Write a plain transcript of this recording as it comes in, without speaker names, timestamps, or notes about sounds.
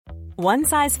One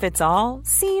size fits all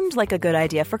seemed like a good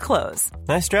idea for clothes.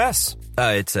 Nice dress.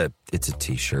 It's a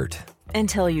t-shirt.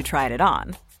 Until you tried it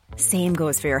on. Same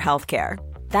goes for your healthcare.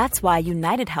 That's why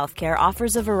United Healthcare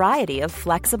offers a variety of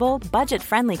flexible,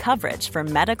 budget-friendly coverage for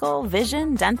medical,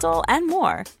 vision, dental, and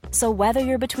more. So whether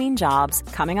you're between jobs,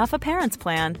 coming off a parent's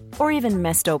plan, or even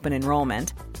missed open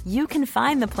enrollment, you can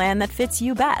find the plan that fits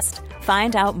you best.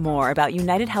 Find out more about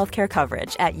United Healthcare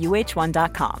coverage at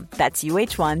uh1.com. That's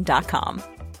uh1.com.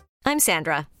 I'm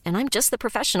Sandra, and I'm just the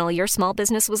professional your small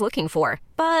business was looking for.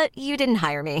 But you didn't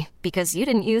hire me because you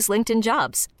didn't use LinkedIn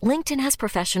Jobs. LinkedIn has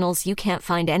professionals you can't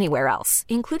find anywhere else,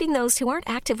 including those who aren't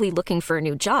actively looking for a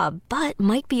new job, but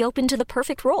might be open to the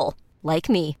perfect role, like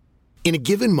me. In a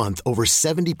given month, over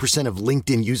 70% of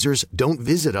LinkedIn users don't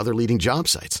visit other leading job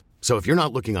sites. So if you're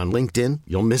not looking on LinkedIn,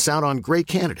 you'll miss out on great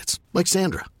candidates like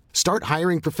Sandra. Start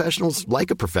hiring professionals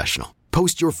like a professional.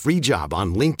 Post your free job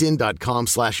on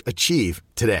linkedin.com/achieve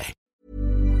today.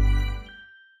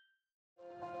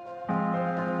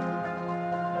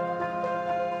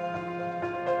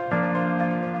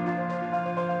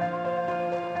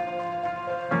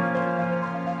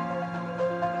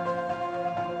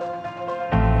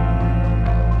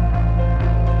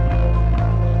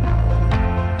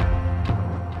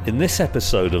 In this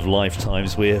episode of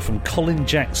Lifetimes, we hear from Colin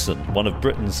Jackson, one of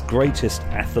Britain's greatest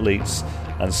athletes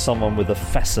and someone with a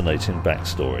fascinating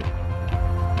backstory.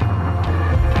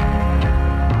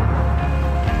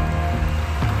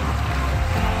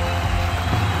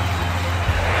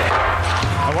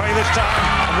 Away this time,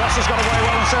 and Ross has got away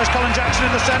well, and so has Colin Jackson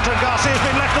in the centre, and Garcia's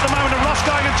been left at the moment, and Ross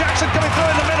going, and Jackson coming through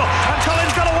in the middle, and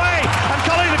Colin's got away, and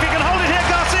Colin, if he can hold it here,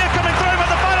 Garcia coming through at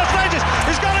the final stages,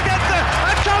 he's got to get there,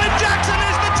 and Colin Jackson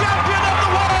is the champion of the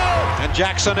world! And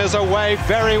Jackson is away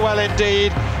very well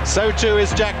indeed, so too is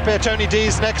Tony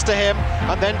Dees next to him,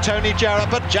 and then Tony Jarrett,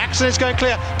 but Jackson is going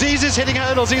clear, Dees is hitting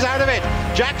hurdles, he's out of it,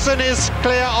 Jackson is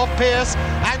clear of Pearce,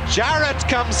 and Jarrett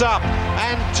comes up,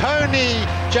 and Tony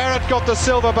Jarrett got the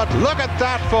silver, but look at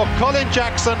that for Colin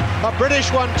Jackson, a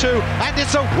British one too, and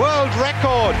it's a world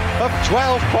record of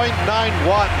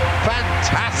 12.91.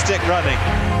 Fantastic running.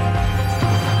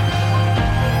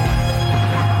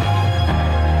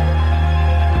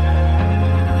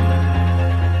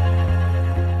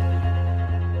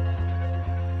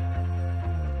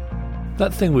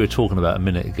 That thing we were talking about a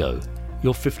minute ago,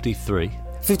 you're 53.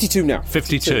 52 now.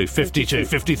 52,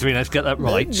 53, let's get that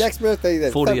right. Next birthday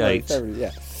then. 48. February, yeah.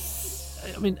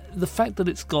 I mean, the fact that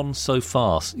it's gone so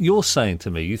fast, you're saying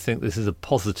to me you think this is a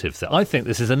positive thing. I think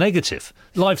this is a negative.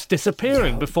 Life's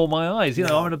disappearing before my eyes. I'm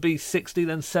going to be 60,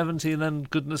 then 70, and then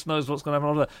goodness knows what's going to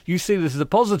happen after that. You see this as a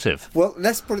positive. Well,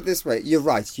 let's put it this way. You're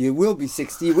right. You will be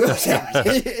 60, you will be 70.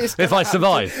 If I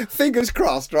survive. Fingers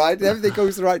crossed, right? Everything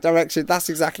goes the right direction. That's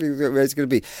exactly where it's going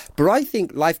to be. But I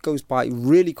think life goes by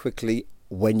really quickly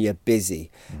when you're busy.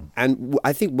 And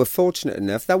I think we're fortunate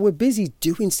enough that we're busy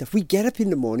doing stuff. We get up in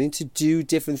the morning to do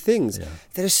different things. Yeah.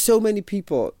 There are so many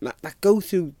people that go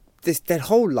through their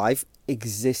whole life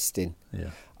existing. Yeah.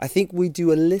 I think we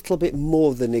do a little bit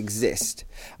more than exist.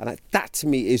 And that to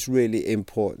me is really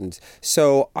important.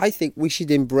 So I think we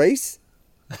should embrace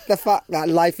the fact that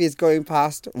life is going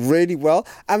past really well.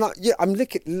 And I'm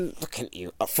looking at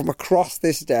you from across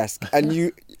this desk, and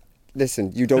you...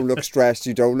 Listen, you don't look stressed,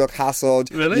 you don't look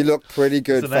hassled. Really? You look pretty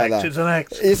good, fella. It's an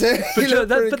act. Is it? But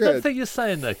that thing you're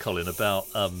saying there, Colin, about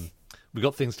we've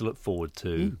got things to look forward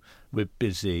to, we're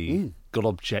busy, got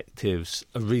objectives,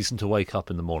 a reason to wake up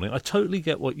in the morning. I totally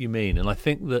get what you mean, and I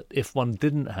think that if one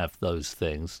didn't have those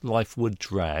things, life would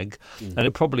drag, and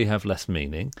it'd probably have less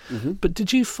meaning. But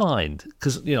did you find,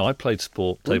 because, I played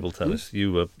sport, table tennis,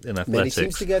 you were in athletics. Many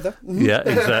things together. Yeah,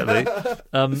 exactly.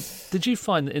 Did you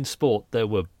find that in sport there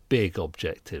were big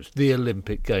objectives, the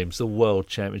Olympic Games, the World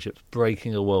Championships,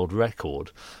 breaking a world record,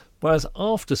 whereas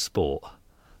after sport,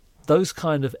 those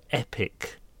kind of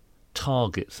epic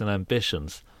targets and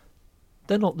ambitions,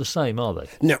 they're not the same, are they?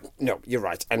 No, you're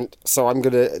right. And so I'm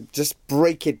going to just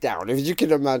break it down. If you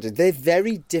can imagine, they're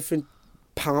very different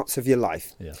parts of your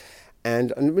life. Yeah.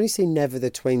 And when you say never the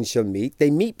twain shall meet, they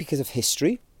meet because of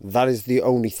history. That is the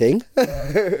only thing,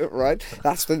 right?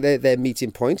 That's their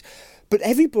meeting point. But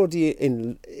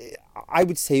everybody I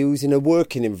would say, who's in a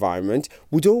working environment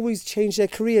would always change their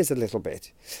careers a little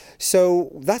bit.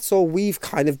 So that's all we've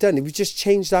kind of done. We've just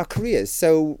changed our careers.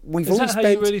 So we've always always spent... Is that how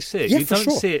you really see it? Yeah, you don't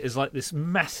see it as like this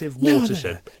massive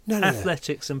watershed. No.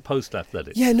 Athletics and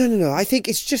post-athletics. Yeah, no. I think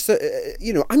it's just,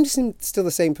 I'm just still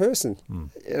the same person.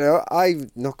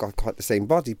 I've not got quite the same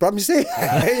body, but I'm the same,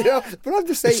 but I'm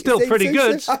the same. It's still pretty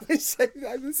good. I'm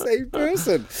the same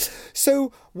person.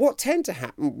 So what tended to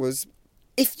happen was,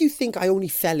 if you think I only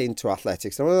fell into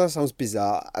athletics, I know that sounds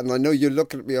bizarre, and I know you're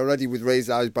looking at me already with raised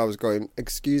eyebrows going,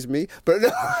 excuse me, but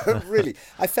no, really,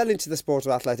 I fell into the sport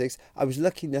of athletics. I was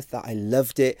lucky enough that I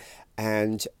loved it,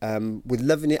 and with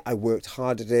loving it, I worked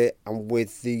hard at it, and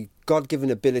with the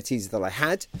God-given abilities that I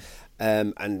had,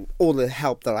 and all the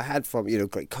help that I had from,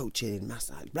 great coaching,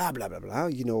 master, blah, blah, blah, blah,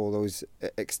 all those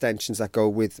extensions that go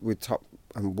with top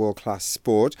and world-class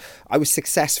sport, I was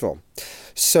successful.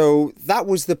 So that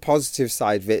was the positive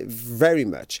side of it, very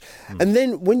much. And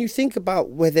then when you think about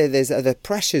whether there's other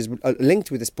pressures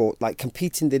linked with the sport, like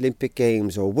competing in the Olympic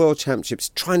Games or World Championships,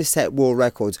 trying to set world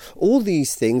records, all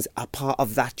these things are part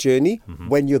of that journey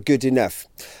when you're good enough.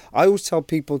 I always tell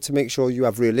people to make sure you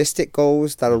have realistic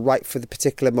goals that are right for the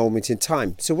particular moment in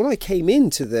time. So when I came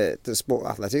into the sport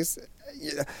of athletics,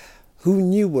 who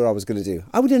knew what I was going to do?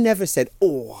 I would have never said,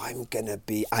 I am going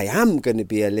to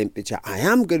be Olympic, I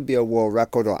am going to be a world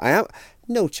record, or I am.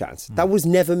 No chance. That was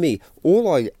never me.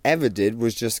 All I ever did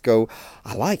was just go,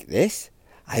 I like this.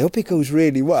 I hope it goes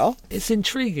really well. It's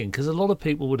intriguing because a lot of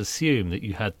people would assume that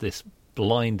you had this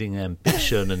blinding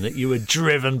ambition and that you were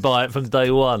driven by it from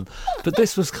day one. But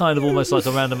this was kind of almost like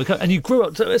a random occurrence. And you grew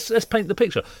up, let's paint the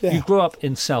picture. Yeah. You grew up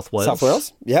in South Wales. South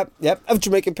Wales, yep. Of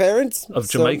Jamaican parents.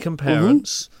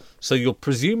 So you're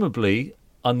presumably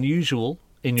unusual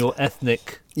in your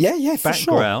ethnic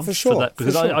background for that,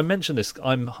 because I mentioned this.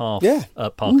 I'm half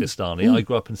Pakistani. I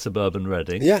grew up in suburban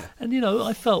Reading, and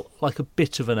I felt like a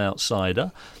bit of an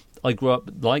outsider. I grew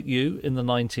up like you in the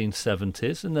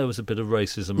 1970s, and there was a bit of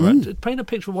racism. Paint a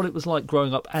picture of what it was like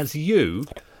growing up as you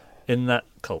in that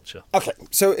culture. Okay,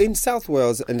 so in South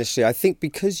Wales initially, I think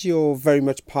because you're very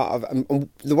much part of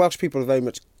the Welsh people are very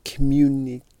much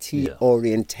community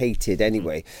orientated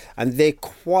anyway, and they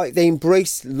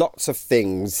embrace lots of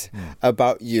things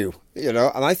about you, and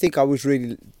I think I was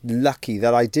really lucky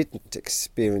that I didn't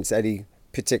experience any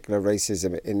particular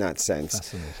racism in that sense.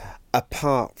 Fascinating.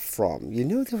 Apart from,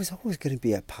 there was always going to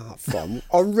be apart from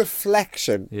on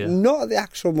reflection, not at the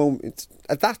actual moment.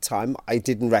 At that time, I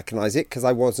didn't recognise it because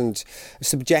I wasn't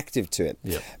subjective to it.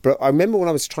 Yeah. But I remember when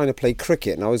I was trying to play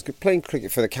cricket, and I was playing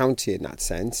cricket for the county in that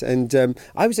sense, and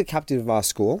I was a captain of our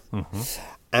school,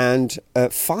 and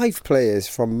 5 players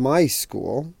from my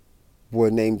school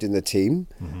were named in the team,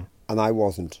 and I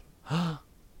wasn't.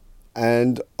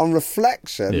 And on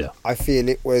reflection, I feel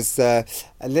it was a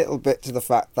little bit to the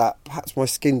fact that perhaps my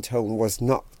skin tone was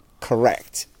not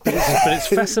correct. But it's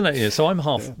fascinating. So I'm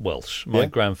half Welsh. My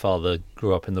grandfather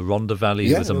grew up in the Rhondda Valley.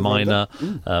 He was a miner.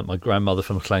 My grandmother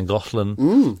from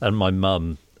Llangollen, and my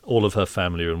mum, all of her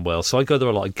family are in Wales. So I go there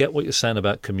a lot. I get what you're saying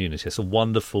about community. It's a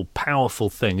wonderful, powerful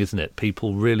thing, isn't it?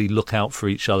 People really look out for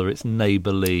each other. It's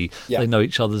neighbourly. They know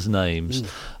each other's names.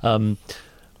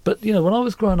 But, when I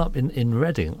was growing up in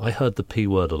Reading, I heard the P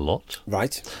word a lot.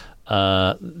 Right.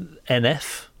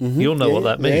 NF, you'll know what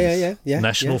that means.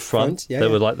 National Front. They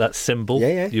were like that symbol.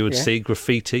 You would see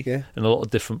graffiti in a lot of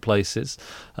different places.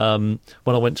 When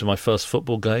I went to my first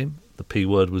football game, the P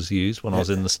word was used when I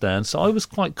was in the stands. So I was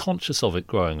quite conscious of it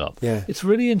growing up. It's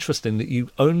really interesting that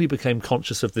you only became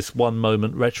conscious of this one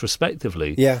moment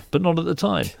retrospectively, but not at the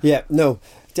time. No,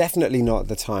 definitely not at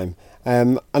the time.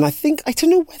 And I think, I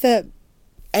don't know whether...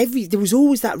 there was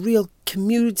always that real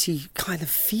community kind of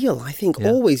feel, I think,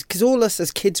 always, because all us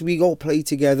as kids, we all play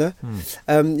together.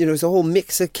 There's a whole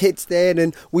mix of kids there,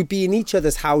 and we'd be in each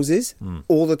other's houses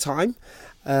all the time.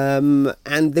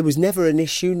 And there was never an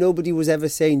issue. Nobody was ever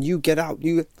saying, you get out.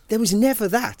 There was never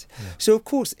that. So, of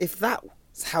course, if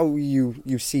that's how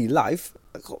you see life,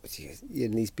 you're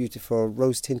in these beautiful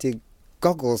rose-tinted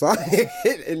goggles, aren't you,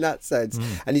 in that sense.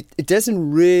 And it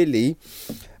doesn't really,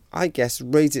 I guess,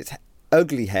 raise its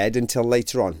ugly head until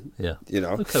later on.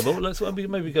 Okay, well, let's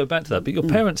maybe go back to that. But your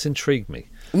parents intrigued me.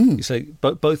 You say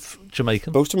both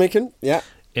Jamaican? Both Jamaican,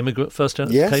 Immigrant, first came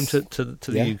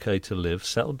to the UK to live,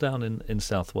 settled down in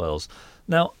South Wales.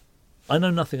 Now, I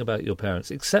know nothing about your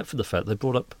parents except for the fact they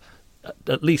brought up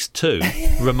at least 2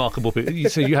 remarkable people.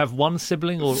 So you have one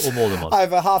sibling or more than one? I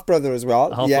have a half-brother as well.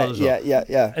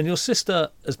 Yeah. And your sister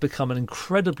has become an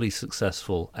incredibly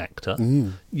successful actor.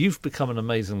 You've become an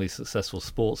amazingly successful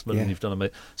sportsman, and you've done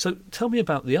amazing. So tell me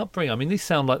about the upbringing. I mean, these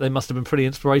sound like they must have been pretty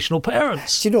inspirational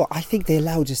parents. Do you know what? I think they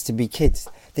allowed us to be kids.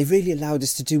 They really allowed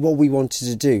us to do what we wanted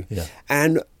to do.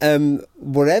 And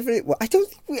whatever it was, I don't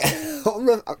think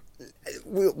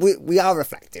we are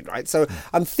reflected, right? So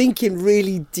I'm thinking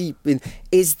really deep in,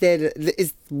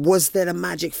 was there a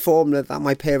magic formula that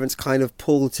my parents kind of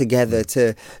pulled together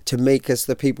to make us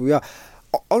the people we are?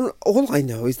 All I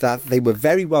know is that they were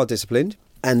very well disciplined.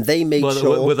 And they made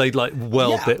sure. Were they like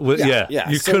Yeah.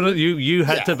 You So- couldn't. You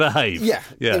had to behave. Yeah.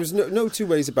 There was no two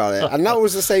ways about it, and that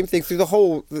was the same thing through the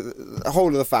whole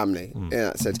of the family. In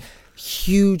that sense,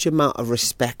 huge amount of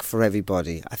respect for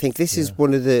everybody. I think this is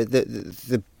one of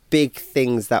the big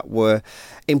things that were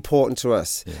important to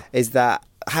us. Is that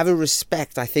having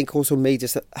respect, I think, also made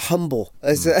us humble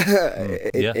as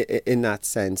in that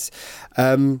sense.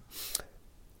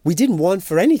 We didn't want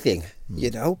for anything,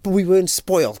 but we weren't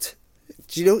spoilt.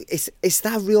 Do you know, it's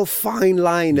that real fine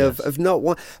line of not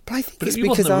want. But I think it's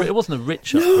because it wasn't a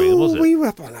rich upbringing, was it? We were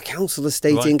up on a council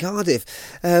estate in Cardiff,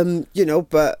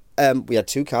 but we had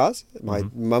 2 cars. My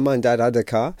mum and dad had a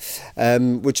car,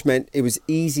 which meant it was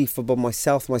easy for both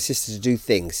myself and my sister to do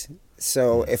things.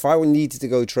 So if I needed to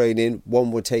go training,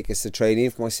 one would take us to training.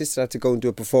 If my sister had to go and do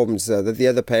a performance, that the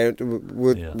other parent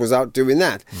was out doing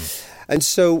that. And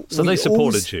so they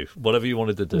supported you, whatever you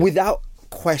wanted to do. Without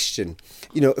question.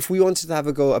 If we wanted to have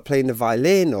a go at playing the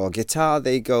violin or guitar,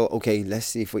 they go, okay, let's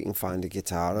see if we can find a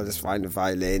guitar or let's find a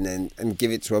violin and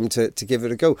give it to them to give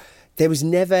it a go. There was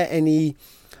never any,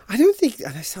 I don't think,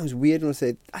 and it sounds weird when I say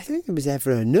it, I don't think there was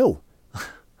ever a no,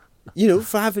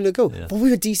 for having a go. Yeah. But we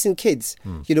were decent kids.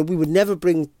 We would never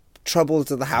bring trouble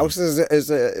to the house,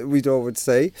 as we'd always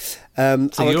say. So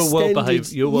you're well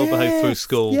behaved. You're well behaved through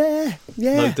school. Yeah.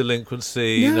 No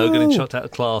delinquency. No getting chucked out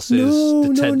of classes.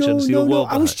 Detentions. You're well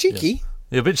behaved. I was cheeky.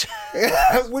 Yeah, a bit.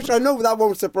 Which I know that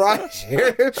won't surprise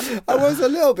you. I was a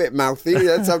little bit mouthy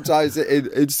sometimes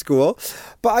in school,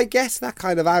 but I guess that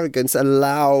kind of arrogance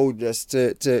allowed us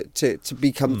to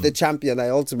become the champion I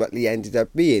ultimately ended up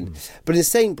being. But in the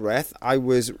same breath, I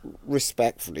was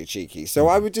respectfully cheeky, so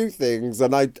I would do things,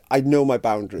 and I'd know my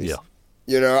boundaries.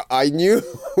 Yeah. I knew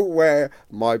where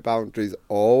my boundaries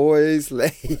always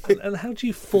lay. And how do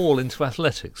you fall into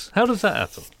athletics? How does that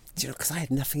happen? Because I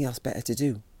had nothing else better to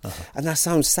do. And that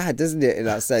sounds sad, doesn't it, in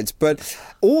that sense? But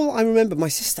all I remember, my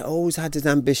sister always had an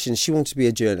ambition. She wanted to be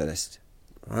a journalist.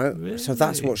 Right? Really? So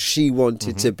that's what she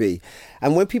wanted to be.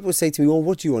 And when people say to me, well,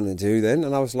 what do you want to do then?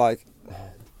 And I was like,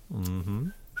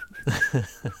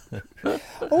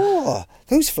 oh,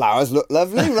 those flowers look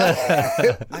lovely. Right?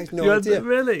 I had no idea.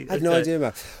 Really? I had no idea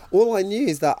about it. All I knew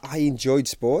is that I enjoyed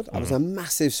sport. I was a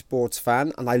massive sports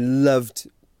fan, and I loved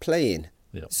playing.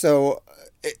 Yeah. So,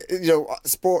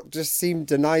 sport just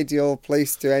seemed an ideal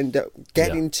place to end up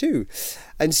getting to.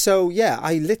 And so,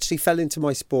 I literally fell into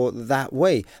my sport that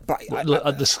way. But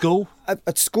at the school?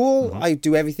 At school, I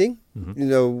do everything.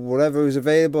 Whatever was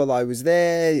available, I was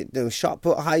there. Shot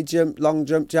put, high jump, long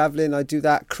jump, javelin, I do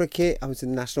that. Cricket, I was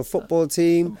in the national football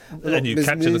team. And you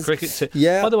captained the cricket team.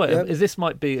 Yeah. By the way, this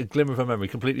might be a glimmer of a memory,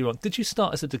 completely wrong. Did you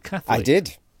start as a decathlete? I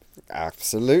did.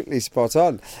 Absolutely spot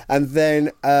on. And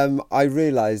then I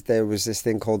realised there was this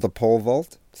thing called the pole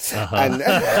vault. And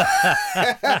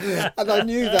I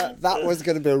knew that was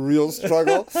going to be a real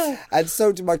struggle. And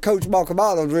so did my coach, Malcolm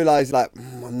Arnold, realised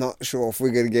I'm not sure if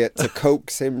we're going to get to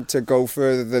coax him to go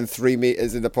further than 3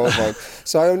 metres in the pole vault.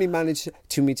 So I only managed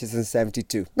 2 metres and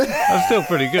 72. That's still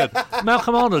pretty good.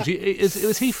 Malcolm Arnold,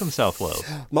 was he from South Wales?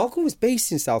 Malcolm was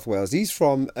based in South Wales. He's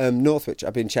from Northwich,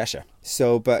 up in Cheshire.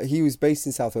 But he was based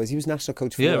in South Wales. He was national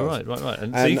coach for Wales. Right.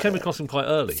 And so you came across him quite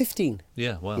early? 15.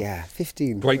 Yeah, wow. Yeah,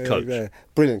 15. Great coach.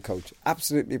 Brilliant coach.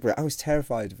 Absolutely brilliant. I was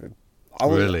terrified of him.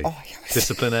 Really?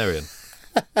 Disciplinarian?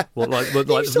 Like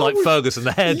Ferguson,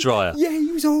 the hairdryer? Yeah,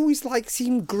 he was always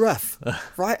seemed gruff,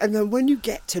 right? And then when you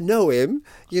get to know him,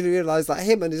 you realise that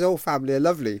him and his whole family are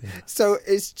lovely. Yeah. So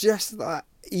it's just that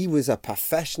he was a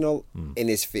professional in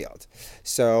his field.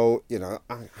 So,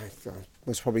 I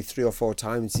was probably 3 or 4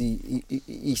 times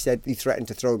he said he threatened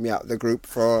to throw me out of the group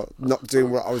for not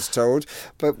doing what I was told.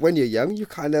 But when you're young, you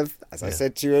kind of, as I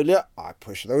said to you earlier, I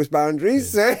push those boundaries.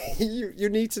 So you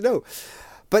need to know.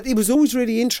 But it was always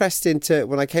really interesting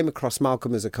when I came across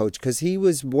Malcolm as a coach, because he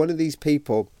was one of these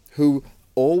people who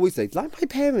always laid, like my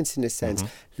parents in a sense,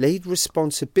 laid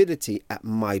responsibility at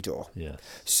my door. Yeah.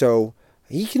 So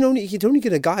he's only going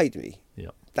to guide me. Yeah.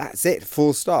 That's it,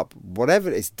 full stop. Whatever,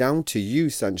 it's down to you,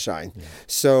 sunshine. Yeah.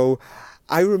 So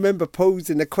I remember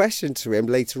posing a question to him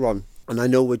later on, and I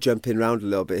know we're jumping around a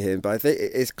little bit here, but I think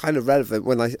it's kind of relevant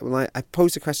when I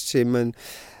posed a question to him, and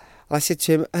I said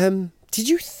to him, did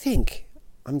you think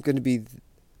I'm going to be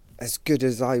as good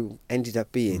as I ended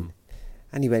up being?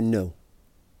 And he went, no.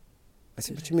 I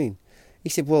said, what do you mean? He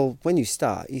said, well, when you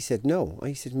start, he said, no.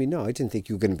 He said to me, no, I didn't think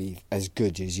you were going to be as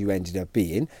good as you ended up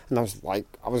being. And I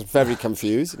was very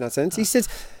confused in that sense. He said,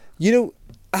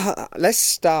 let's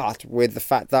start with the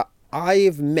fact that I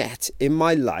have met in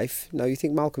my life, now you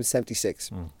think Malcolm's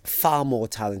 76, far more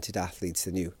talented athletes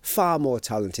than you, far more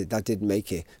talented that didn't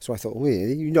make it. So I thought, well,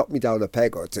 you knocked me down a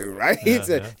peg or two, right?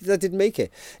 That didn't make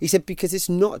it. He said, because it's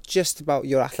not just about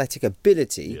your athletic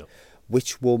ability,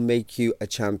 which will make you a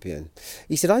champion.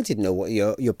 He said, I didn't know what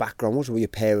your background was, what your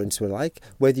parents were like,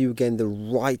 whether you were getting the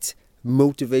right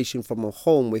motivation from a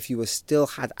home, if you were still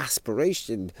had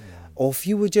aspiration, or if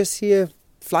you were just here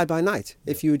fly by night,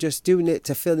 if you were just doing it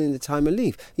to fill in the time and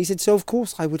leave. He said, so of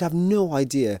course I would have no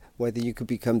idea whether you could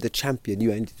become the champion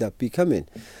you ended up becoming.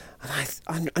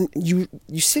 And you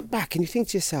sit back and you think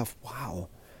to yourself,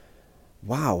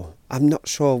 wow, I'm not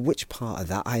sure which part of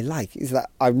that I like. Is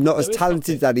that I'm not as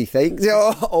talented as he thinks,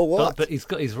 or what? But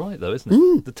he's right though, isn't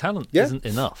it? The talent isn't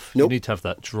enough. Nope. You need to have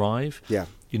that drive. Yeah.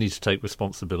 You need to take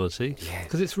responsibility.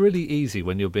 Because it's really easy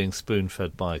when you're being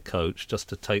spoon-fed by a coach just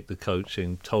to take the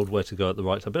coaching, told where to go at the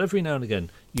right time. But every now and again,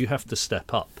 you have to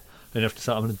step up. And you have to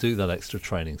say, I'm going to do that extra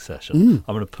training session.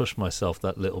 I'm going to push myself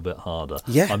that little bit harder.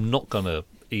 I'm not going to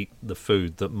eat the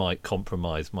food that might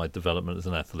compromise my development as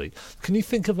an athlete. Can you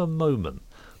think of a moment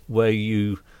where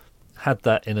you had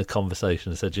that in a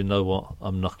conversation and said, you know what,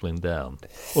 I'm knuckling down?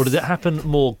 Or did it happen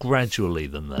more gradually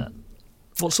than that?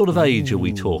 What sort of age are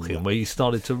we talking where you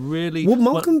started to really... Well,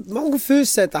 Malcolm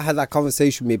first said I had that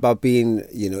conversation with me about being,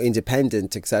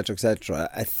 independent, etc.,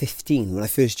 at 15 when I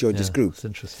first joined his group. That's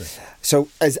interesting. So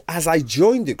as I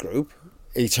joined the group,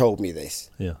 he told me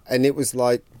this. Yeah. And it was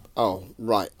like, oh,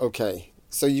 right, okay.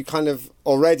 So you kind of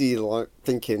already like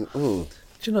thinking, Do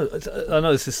you know, I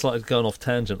know this is slightly going off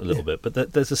tangent a little bit,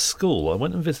 but there's a school. I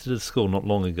went and visited a school not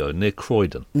long ago near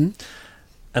Croydon.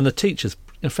 And the teachers,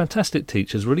 fantastic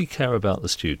teachers, really care about the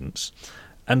students.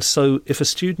 And so if a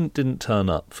student didn't turn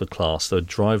up for class, they'd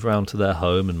drive round to their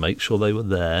home and make sure they were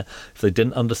there. If they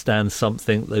didn't understand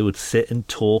something, they would sit and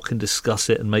talk and discuss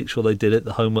it and make sure they did it,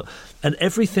 the homework. And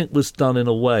everything was done in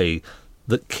a way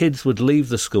that kids would leave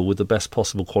the school with the best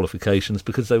possible qualifications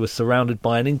because they were surrounded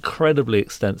by an incredibly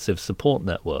extensive support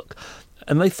network.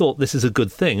 And they thought this is a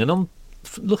good thing. And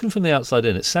looking from the outside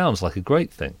in, it sounds like a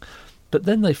great thing. But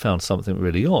then they found something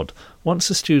really odd. Once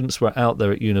the students were out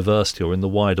there at university or in the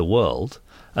wider world,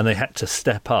 and they had to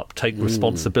step up, take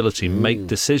responsibility, make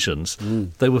decisions,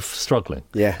 they were struggling.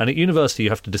 And at university, you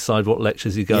have to decide what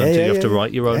lectures you go to. You have to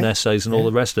write your own essays and all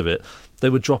the rest of it. They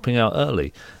were dropping out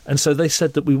early. And so they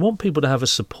said that we want people to have a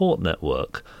support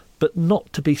network, but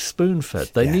not to be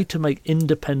spoon-fed. They need to make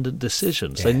independent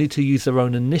decisions. They need to use their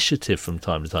own initiative from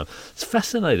time to time. It's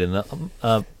fascinating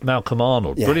that Malcolm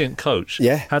Arnold, brilliant coach,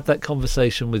 had that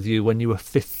conversation with you when you were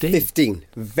 15. 15,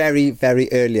 very, very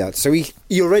early on. So he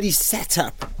already set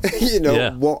up,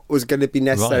 what was going to be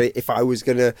necessary if I was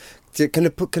going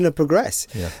to progress.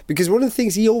 Because one of the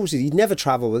things he'd never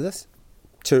travel with us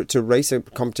to race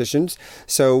competitions.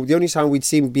 So the only time we'd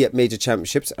see him be at major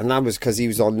championships, and that was because he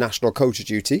was on national coach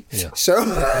duty. So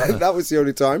that was the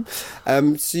only time.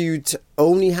 So you'd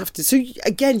only have to... So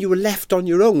again, you were left on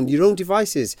your own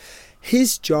devices.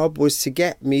 His job was to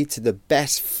get me to the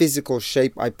best physical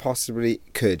shape I possibly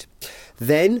could.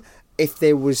 Then, if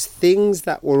there was things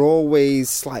that were always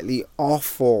slightly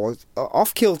off or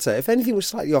off kilter, if anything was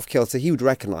slightly off kilter, he would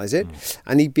recognise it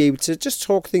and he'd be able to just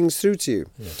talk things through to you.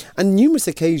 And numerous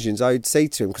occasions I would say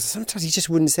to him, because sometimes he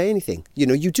just wouldn't say anything.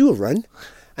 You do a run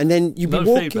and then you'd be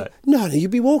walking. Feedback. No,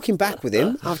 you'd be walking back with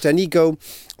him after, and he'd go,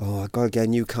 "Oh, I got to get a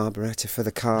new carburetor for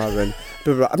the car," and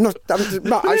blah, blah,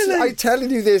 blah. I'm telling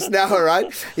you this now,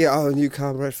 right? A new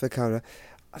carburetor for the car.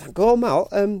 And I go, "Oh, Mal,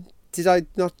 did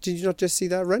you not just see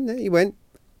that run there?" He went,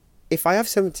 "If I have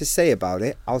something to say about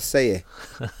it, I'll say it.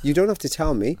 You don't have to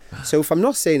tell me. So if I'm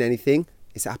not saying anything,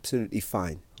 it's absolutely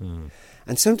fine."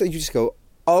 And sometimes you just go,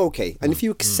 "Oh, okay." And if you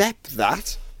accept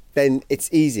that, then it's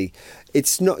easy.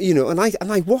 It's not, and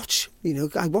I watch,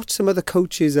 I watch some other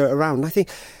coaches around, and I think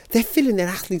they're filling their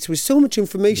athletes with so much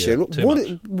information.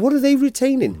 What are they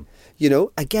retaining?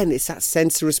 Again, it's that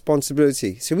sense of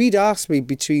responsibility. So he'd ask me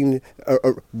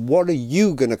what are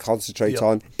you going to concentrate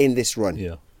on in this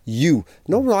run? You.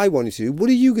 Not what I wanted to do. What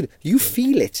are you going to... You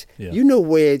feel it. You know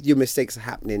where your mistakes are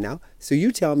happening now. So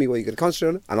you tell me what you're going to concentrate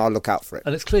on and I'll look out for it.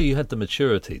 And it's clear you had the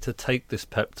maturity to take this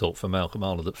pep talk from Malcolm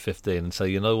Arnold at 15 and say,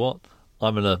 you know what?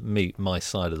 I'm going to meet my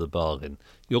side of the bargain.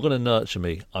 You're going to nurture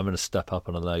me. I'm going to step up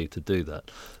and allow you to do that.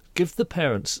 Give the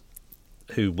parents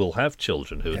who will have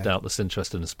children who are doubtless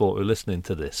interested in sport who are listening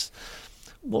to this,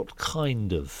 what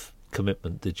kind of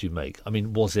commitment did you make? I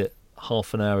mean, was it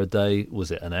half an hour a day? Was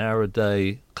it an hour a day?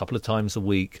 A couple of times a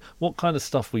week? What kind of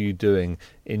stuff were you doing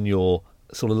in your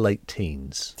sort of late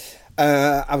teens?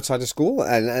 Outside of school,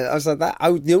 and I was like that.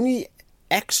 The only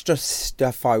extra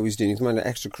stuff I was doing,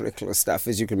 extracurricular stuff,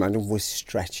 as you can imagine, was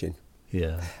stretching.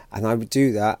 Yeah. And I would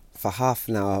do that for half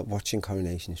an hour watching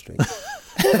Coronation Street.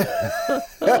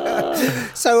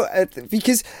 So,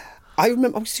 because I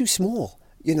remember I was too small.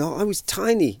 You know, I was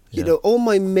tiny. You know, all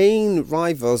my main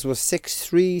rivals were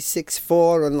 6'3",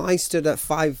 6'4", and I stood at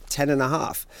 5'10" and a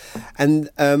half.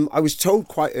 And I was told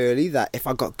quite early that if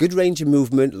I got good range of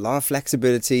movement, a lot of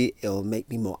flexibility, it'll make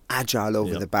me more agile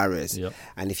over the barriers.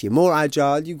 And if you're more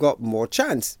agile, you got more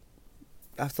chance.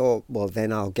 I thought, well,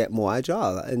 then I'll get more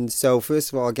agile. And so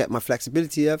first of all, I'll get my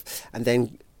flexibility up, and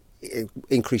then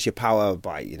increase your power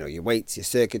by, you know, your weights, your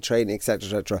circuit training, etc.,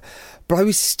 etc. But I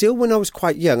was still, when I was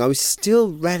quite young, I was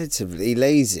still relatively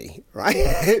lazy,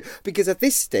 right? Because at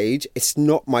this stage, it's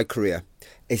not my career.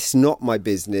 It's not my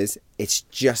business. It's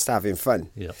just having fun.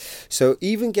 Yep. So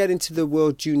even getting to the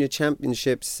World Junior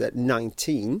Championships at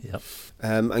 19,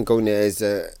 and going there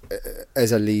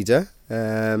as a leader,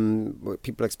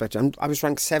 people expect. I was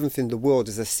ranked 7th in the world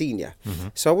as a senior,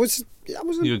 so I was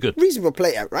a good, reasonable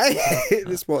player, right? In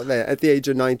the sport there at the age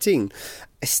of 19.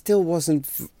 It still wasn't,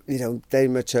 you know, very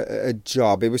much a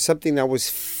job. It was something that was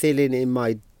filling in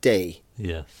my day.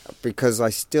 Yes. Because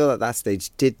I still at that stage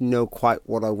didn't know quite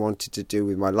what I wanted to do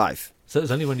with my life. So it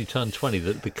was only when you turned 20 that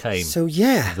it became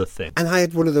the thing. And I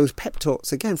had one of those pep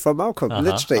talks again from Malcolm,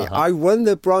 literally. I won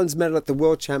the bronze medal at the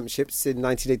World Championships in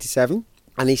 1987.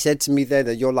 And he said to me there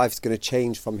that your life's going to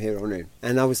change from here on in.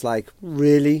 And I was like,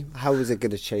 really? How is it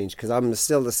going to change? Because I'm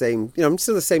still the same, you know, I'm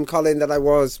still the same Colin that I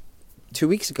was 2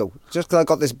 weeks ago. Just because I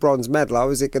got this bronze medal, how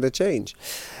is it going to change?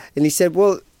 And he said,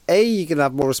 well, you're going to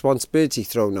have more responsibility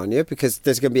thrown on you because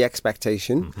there's going to be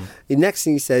expectation. The next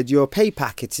thing he said, your pay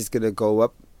packet is going to go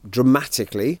up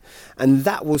dramatically, and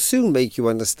that will soon make you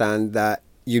understand that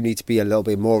you need to be a little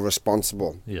bit more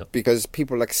responsible because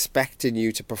people are expecting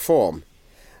you to perform.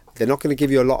 They're not going to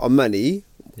give you a lot of money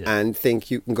and think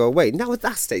you can go away. Now at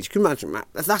that stage, can you imagine, Matt?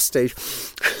 At that stage,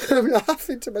 I'm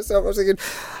laughing to myself. I was thinking,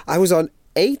 I was on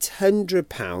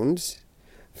 £800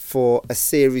 for a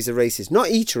series of races, not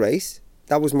each race.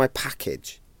 That was my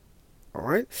package. All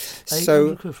right.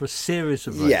 So for a series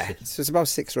of races. Yeah. So it's about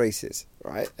 6 races,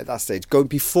 right? At that stage, going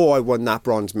before I won that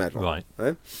bronze medal. Right.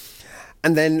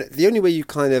 And then the only way you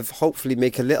kind of hopefully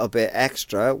make a little bit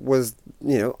extra was,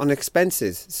 you know, on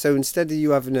expenses. So instead of you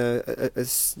having and it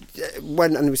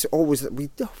was always, we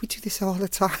do this all the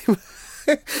time.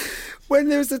 When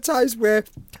there was the times where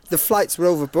the flights were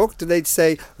overbooked and they'd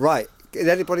say, right, did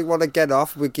anybody want to get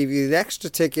off? We'll give you an extra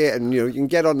ticket and, you know, you can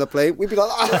get on the plane. We'd be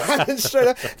like, straight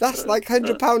up, that's like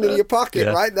 £100 in your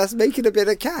pocket, right? That's making a bit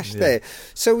of cash there.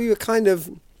 So we were kind of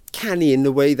canny in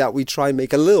the way that we try and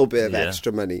make a little bit of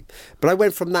extra money. But I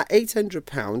went from that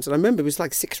 £800, and I remember it was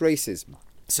like 6 races.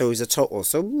 So it was a total.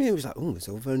 So it was like, oh, it's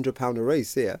over £100 a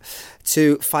race here,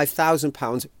 to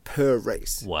 £5,000 per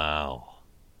race. Wow.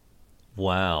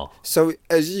 So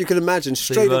as you can imagine,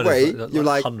 straight away, you're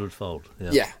like 100-fold.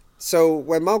 Yeah. So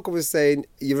when Malcolm was saying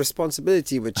your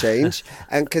responsibility would change,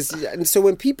 and so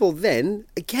when people then,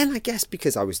 again, I guess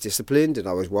because I was disciplined and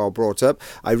I was well brought up,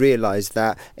 I realised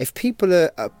that if people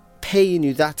are paying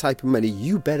you that type of money,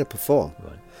 you better perform.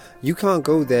 Right. You can't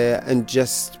go there and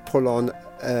just pull on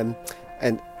an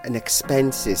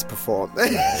expenses performance.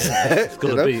 It's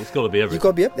got to be everything. You've got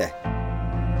to be up there.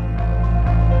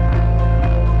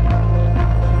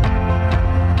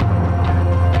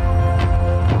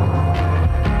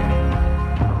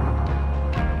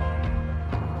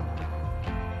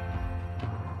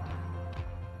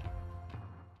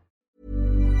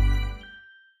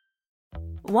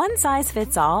 One size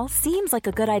fits all seems like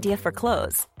a good idea for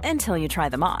clothes until you try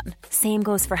them on. Same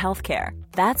goes for healthcare.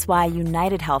 That's why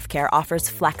United Healthcare offers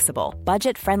flexible,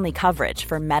 budget-friendly coverage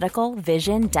for medical,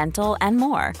 vision, dental, and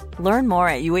more. Learn more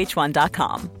at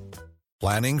uh1.com.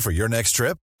 Planning for your next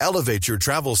trip? Elevate your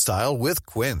travel style with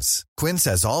Quince. Quince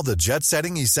has all the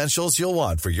jet-setting essentials you'll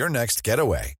want for your next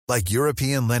getaway, like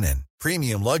European linen,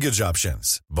 premium luggage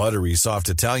options, buttery soft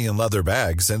Italian leather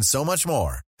bags, and so much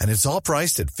more. And it's all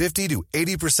priced at 50 to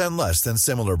 80% less than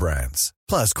similar brands.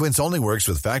 Plus, Quince only works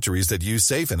with factories that use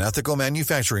safe and ethical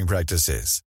manufacturing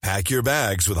practices. Pack your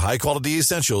bags with high-quality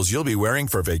essentials you'll be wearing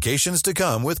for vacations to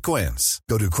come with Quince.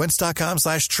 Go to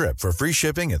quince.com/trip for free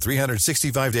shipping and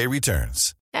 365-day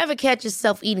returns. Ever catch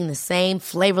yourself eating the same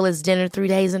flavorless dinner 3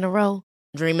 days in a row?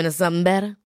 Dreaming of something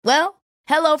better? Well,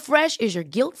 HelloFresh is your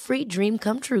guilt-free dream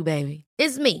come true, baby.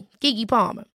 It's me, Keke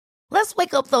Palmer. Let's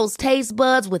wake up those taste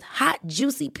buds with hot,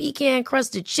 juicy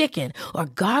pecan-crusted chicken or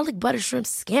garlic butter shrimp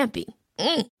scampi.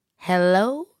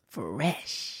 Hello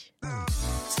Fresh.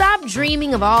 Stop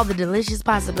dreaming of all the delicious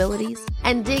possibilities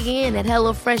and dig in at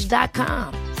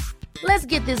HelloFresh.com. Let's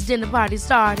get this dinner party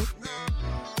started.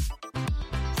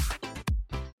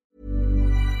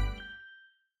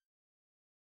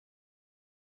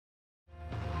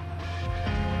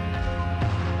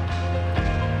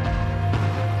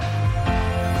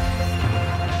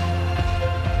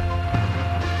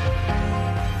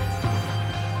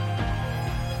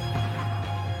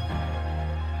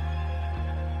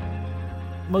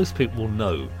 most people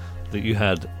know that you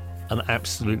had an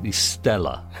absolutely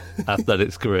stellar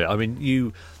athletics career. I mean,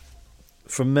 you,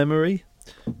 from memory,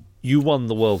 you won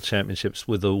the World Championships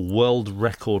with a world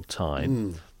record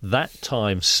time. That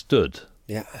time stood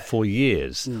for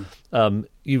years.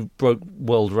 You broke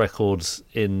world records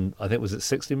in, I think, was it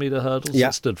 60-metre hurdles? Yeah.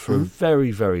 It stood for a very,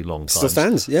 very long time. Still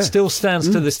stands, yeah. Still stands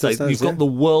to this day. Stands, You've got the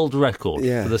world record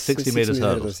for the 60 60-metre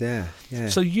hurdles. Yeah.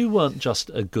 So you weren't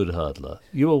just a good hurdler.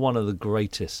 You were one of the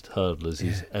greatest hurdlers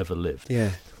who's ever lived.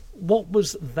 Yeah. What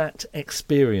was that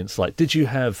experience like? Did you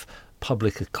have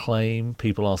public acclaim,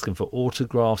 people asking for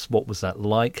autographs? What was that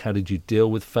like? How did you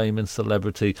deal with fame and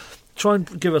celebrity? Try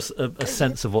and give us a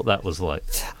sense of what that was like.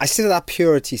 I still have that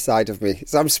purity side of me.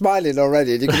 So I'm smiling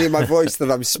already, and you can hear my voice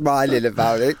that I'm smiling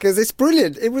about it, because it's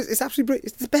brilliant. It's absolutely brilliant.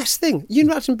 It's the best thing. You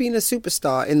imagine being a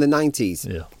superstar in the 90s.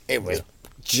 Yeah. It was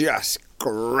just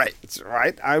great,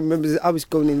 right? I remember I was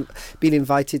being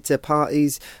invited to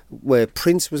parties where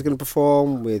Prince was going to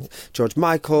perform with George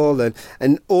Michael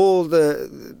and all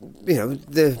the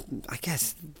I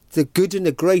guess the good and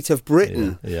the great of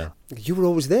Britain. Yeah. You were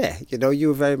always there, you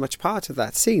were very much part of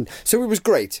that scene. So it was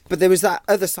great. But there was that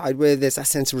other side where there's that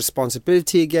sense of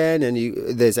responsibility again, and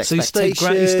there's expectation.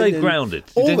 So you stayed grounded.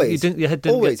 Always. Your head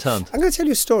didn't always. get turned. I'm going to tell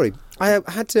you a story. I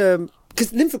had to,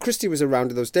 because Linford Christie was around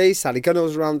in those days, Sally Gunnar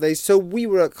was around those days, so we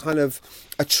were kind of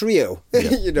a trio,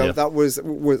 that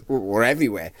were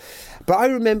everywhere. But I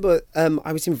remember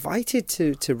I was invited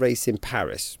to race in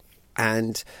Paris,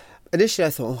 and initially I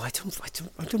thought, I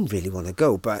don't really want to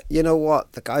go, but you know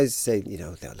what? The guys say,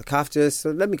 they'll look after us,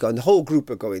 so let me go. And the whole group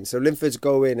are going. So Linford's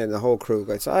going and the whole crew are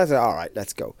going. So I said, all right,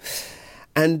 let's go.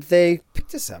 And they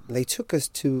picked us up and they took us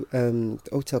to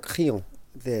Hotel Crillon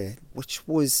there, which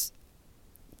was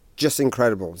just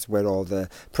incredible. It's where all the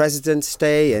presidents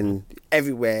stay and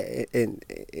everywhere in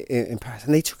Paris.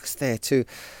 And they took us there to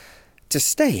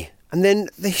stay. And then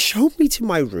they showed me to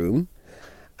my room,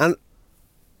 and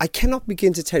I cannot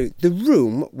begin to tell you, the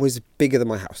room was bigger than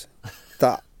my house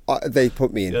that they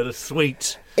put me in. Yeah, the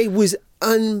suite. It was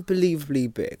unbelievably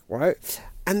big, right?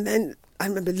 And then I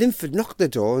remember Linford knocked the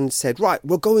door and said, right,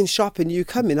 we're going shopping, you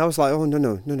come in. I was like, oh,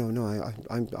 no.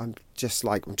 I'm just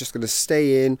going to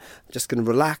stay in. I'm just going to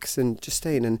relax and just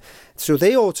stay in. And so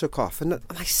they all took off. And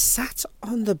I sat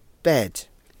on the bed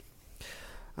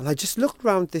and I just looked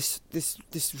around this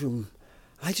room.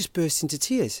 And I just burst into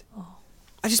tears.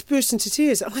 I just burst into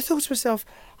tears, and I thought to myself,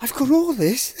 I've got all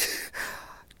this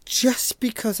just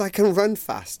because I can run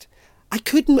fast. I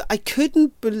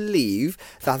couldn't believe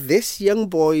that this young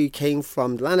boy who came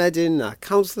from Llanedin, a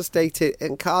council estate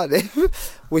in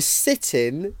Cardiff, was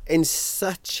sitting in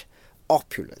such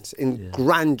opulence, in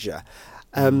grandeur,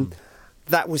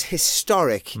 that was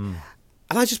historic. And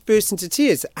I just burst into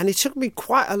tears, and it took me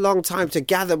quite a long time to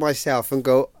gather myself and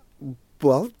go,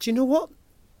 well, do you know what?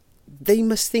 They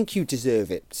must think you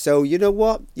deserve it. So you know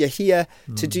what? You're here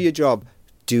to do your job.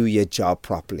 Do your job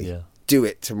properly. Yeah. Do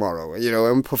it tomorrow,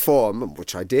 and perform,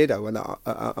 which I did. I went out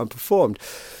and performed.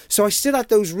 So I still had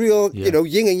those real,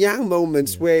 yin and yang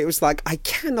moments where it was like, I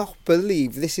cannot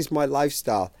believe this is my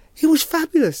lifestyle. It was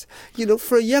fabulous.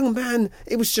 For a young man,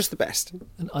 it was just the best.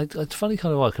 And it's funny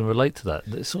kind of I can relate to that.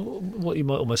 It's what you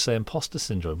might almost say imposter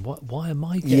syndrome. Why am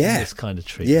I getting this kind of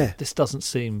treatment? Yeah. This doesn't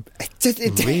seem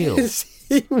it real. Doesn't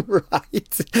seem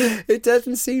right. It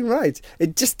doesn't seem right.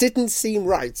 It just didn't seem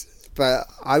right. But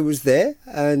I was there,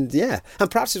 and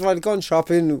perhaps if I'd gone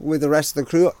shopping with the rest of the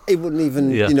crew, it wouldn't even,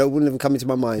 wouldn't even come into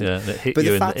my mind. Yeah, and it hit but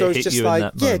you the fact in, I was just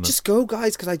like, just go,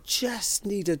 guys, because I just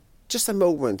needed just a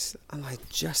moment, and I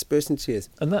just burst into tears.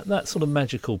 And that sort of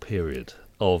magical period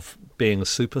of being a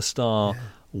superstar,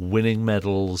 winning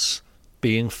medals,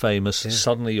 being famous,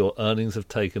 suddenly your earnings have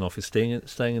taken off, you're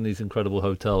staying in these incredible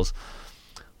hotels.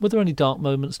 Were there any dark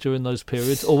moments during those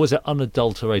periods, or was it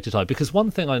unadulterated high? Because one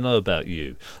thing I know about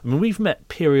you, I mean, we've met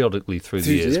periodically through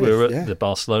the years. We were at the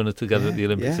Barcelona together at the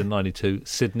Olympics in '92,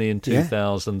 Sydney in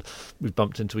 2000. We've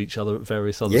bumped into each other at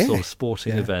various other sort of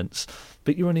sporting events.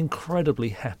 But you're an incredibly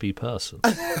happy person.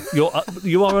 You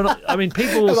are. I mean,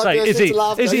 people will say, "Is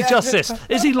he just this?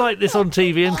 Is he like this on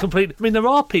TV?" And complete. I mean, there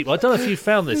are people. I don't know if you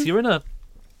found this.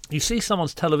 You see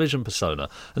someone's television persona,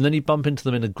 and then you bump into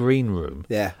them in a green room,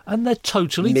 and they're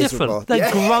totally different.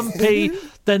 They're grumpy,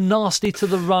 they're nasty to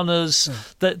the runners,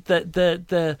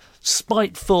 they're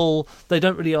spiteful, they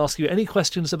don't really ask you any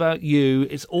questions about you,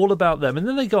 it's all about them. And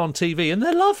then they go on TV, and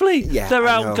they're lovely, they're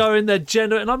outgoing, they're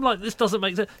genuine, and I'm like, this doesn't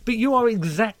make sense. But you are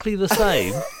exactly the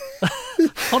same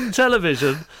on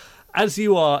television as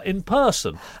you are in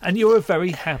person, and you're a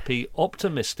very happy,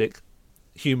 optimistic,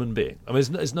 human being. I mean,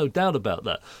 there's no doubt about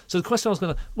that. So the question I was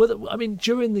going to,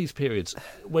 during these periods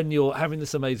when you're having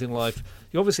this amazing life,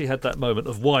 you obviously had that moment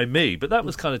of why me, but that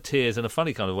was kind of tears in a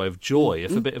funny kind of way of joy,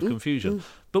 if a bit of confusion.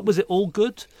 But was it all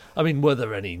good? I mean, were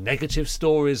there any negative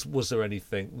stories? Was there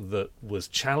anything that was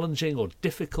challenging or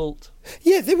difficult?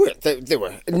 Yeah, there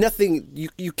were nothing.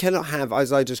 You cannot have,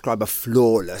 as I describe, a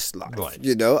flawless life. Right.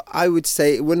 You know, I would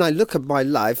say when I look at my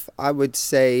life, I would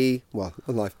say, well,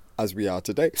 a life as we are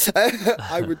today,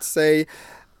 I would say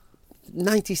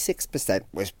 96%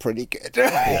 was pretty good.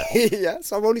 Yeah,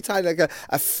 so I'm only telling like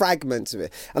a fragment of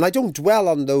it, and I don't dwell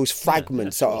on those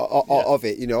fragments of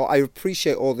it. You know, I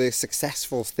appreciate all the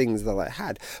successful things that I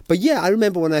had. But yeah, I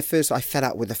remember when I fed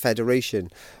out with the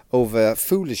federation over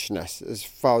foolishness, as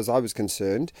far as I was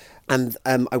concerned, and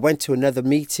I went to another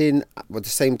meeting at the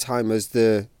same time as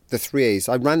the 3As.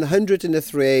 I ran the 100 in the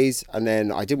 3As, and then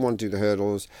I didn't want to do the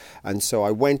hurdles, and so I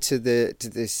went to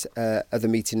this other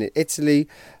meeting in Italy,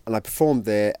 and I performed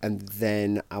there, and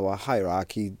then our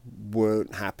hierarchy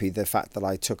weren't happy the fact that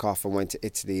I took off and went to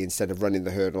Italy instead of running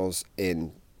the hurdles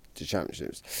in the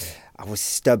championships. I was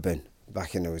stubborn.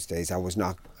 Back in those days, I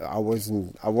wasn't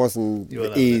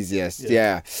the easiest.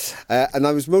 Yeah. And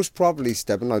I was most probably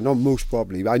stubborn. No, not most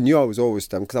probably. I knew I was always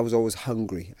stubborn because I was always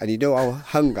hungry. And you know how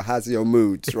hunger has your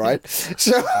moods, right?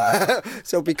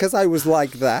 So because I was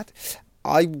like that,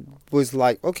 I was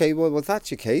like, okay, well, if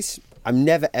that's your case, I'm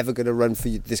never ever going to run for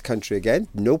this country again.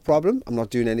 No problem. I'm not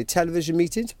doing any television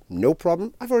meetings. No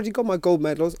problem. I've already got my gold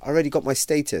medals. I already got my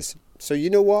status. So you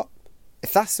know what?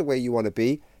 If that's the way you want to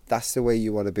be, that's the way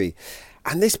you want to be.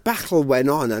 And this battle went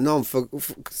on and on for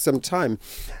some time.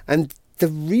 And the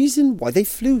reason why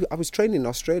I was training in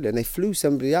Australia, and they flew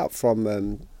somebody out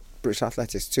from British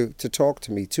Athletics to talk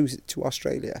to me to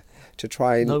Australia to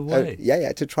try and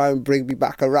to try and bring me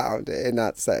back around in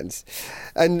that sense.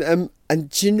 And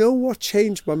do you know what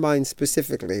changed my mind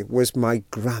specifically was my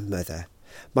grandmother.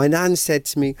 My nan said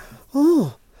to me,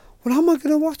 "Oh, well, how am I going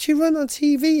to watch you run on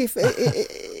TV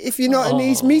if you're not in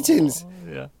these meetings?"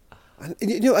 Yeah. And,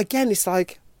 you know, again, it's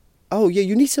like, oh, yeah,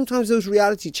 you need sometimes those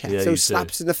reality checks, those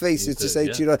slaps in the faces to say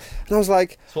to you. And I was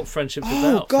like... That's what friendship's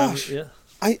Oh, about. gosh.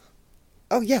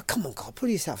 Come on, God, pull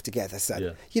yourself together, son.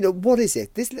 Yeah. You know, what is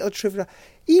it? This little trivia,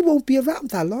 he won't be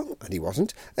around that long. And he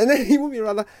wasn't. And then he won't be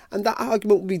around that. And that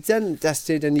argument will be done and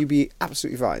dusted and you'll be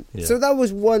absolutely fine. Yeah. So that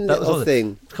was one little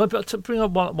thing. Can I bring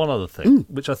up one other thing,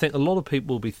 which I think a lot of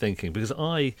people will be thinking, because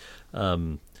I...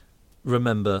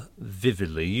 remember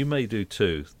vividly, you may do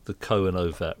too, the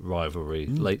Cohen-Ovet rivalry,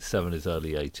 late 70s,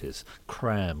 early 80s,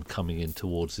 Cram coming in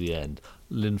towards the end,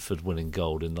 Linford winning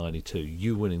gold in 92,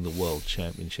 you winning the World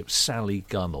Championship, Sally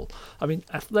Gunnell. I mean,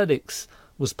 athletics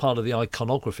was part of the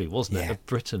iconography, wasn't it, of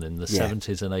Britain in the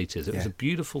 70s and 80s. It was a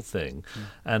beautiful thing.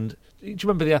 And do you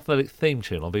remember the athletic theme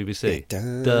tune on BBC?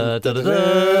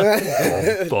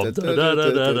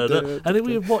 And then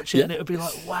we would watch it and it would be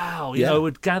like, wow, you know,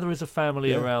 we'd gather as a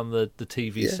family around the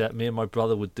TV set. Me and my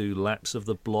brother would do laps of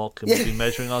the block and we'd be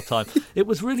measuring our time. It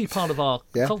was really part of our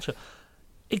culture.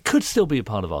 It could still be a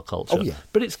part of our culture,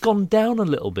 but it's gone down a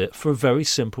little bit for a very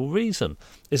simple reason,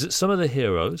 is that some of the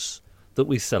heroes that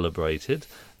we celebrated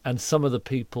and some of the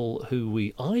people who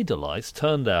we idolised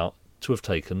turned out to have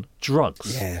taken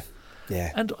drugs.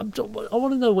 Yeah. And I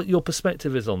want to know what your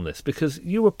perspective is on this, because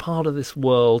you were part of this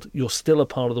world, you're still a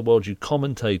part of the world, you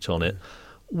commentate on it.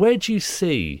 Where do you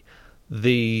see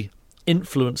the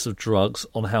influence of drugs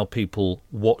on how people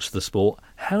watch the sport?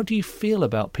 How do you feel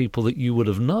about people that you would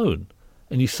have known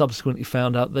and you subsequently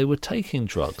found out they were taking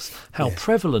drugs? How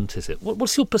prevalent is it?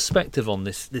 What's your perspective on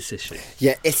this issue?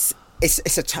 Yeah,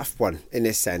 It's a tough one in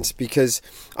this sense, because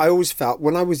I always felt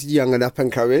when I was young and up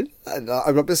and coming, and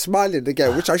I'm smiling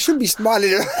again, which I shouldn't be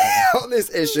smiling on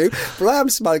this issue, but I am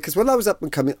smiling because when I was up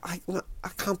and coming, I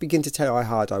can't begin to tell you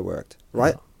how hard I worked,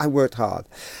 right? I worked hard.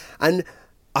 And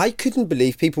I couldn't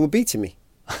believe people were beating me.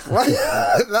 Right?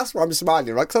 That's why I'm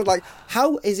smiling, right? Because I was like,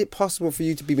 how is it possible for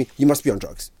you to beat me? You must be on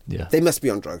drugs. Yeah. They must be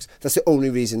on drugs. That's the only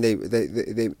reason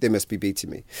they must be beating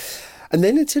me. And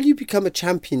then until you become a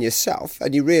champion yourself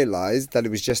and you realise that it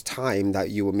was just time that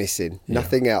you were missing,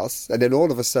 nothing else. And then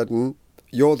all of a sudden,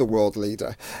 you're the world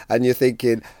leader. And you're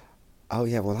thinking, oh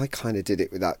yeah, well, I kind of did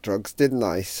it without drugs, didn't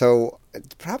I? So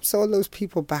perhaps all those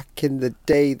people back in the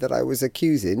day that I was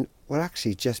accusing were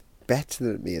actually just better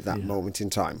than me at that moment in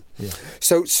time. Yeah.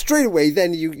 So straight away,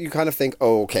 then you kind of think,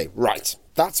 oh, okay, right.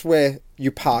 That's where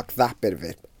you park that bit of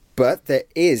it. But there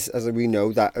is, as we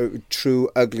know, that true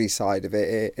ugly side of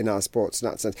it in our sports in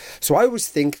that sense. So I always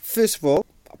think, first of all,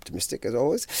 optimistic as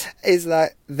always, is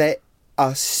that there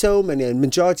are so many, and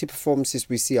majority of performances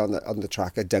we see on the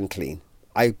track are done clean.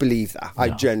 I believe that. I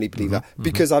genuinely believe that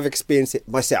because I've experienced it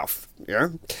myself. Yeah,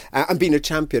 and being a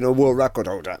champion or world record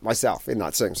holder myself in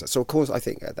that sense. So of course I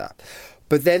think of that.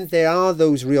 But then there are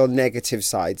those real negative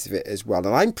sides of it as well.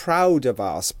 And I'm proud of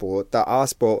our sport, that our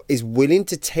sport is willing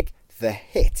to take the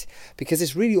hit, because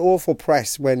it's really awful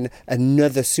press when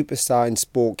another superstar in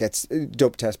sport gets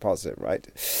dope test positive, right?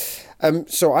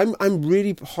 So I'm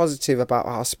really positive about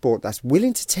our sport that's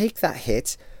willing to take that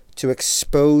hit to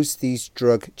expose these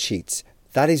drug cheats.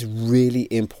 That is really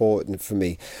important for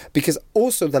me, because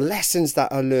also the lessons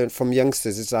that I learned from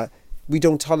youngsters is that we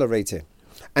don't tolerate it.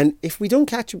 And if we don't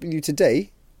catch up with you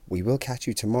today, we will catch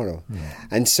you tomorrow.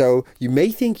 And so you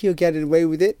may think you'll get away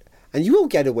with it, and you will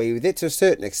get away with it to a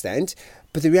certain extent,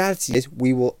 but the reality is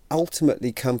we will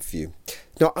ultimately come for you.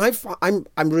 Now,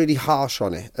 I'm really harsh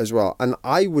on it as well, and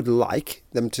I would like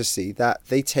them to see that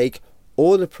they take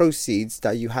all the proceeds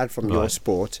that you had from your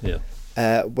sport,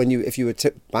 if you were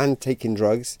banned taking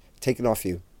drugs, taken off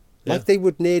you. Like they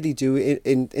would nearly do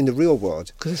in the real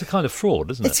world. Because it's a kind of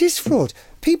fraud, isn't it? It is fraud.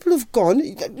 People have gone,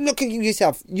 look at you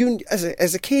yourself. You,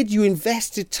 as a kid, you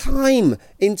invested time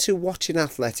into watching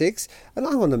athletics. And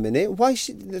hang on a minute, why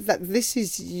should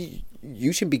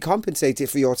you should be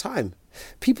compensated for your time.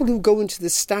 People who go into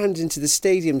the stands, into the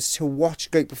stadiums to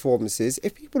watch great performances,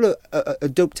 if people are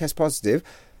dope test positive,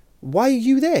 why are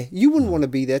you there? You wouldn't want to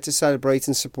be there to celebrate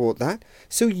and support that.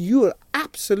 So you're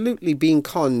absolutely being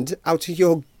conned out of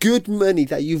your good money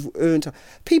that you've earned.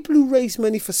 People who raise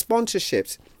money for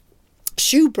sponsorships,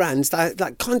 shoe brands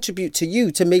that contribute to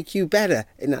you to make you better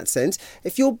in that sense.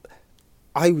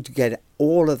 I would get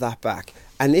all of that back.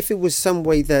 And if it was some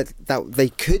way that they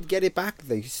could get it back,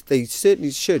 they certainly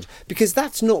should. Because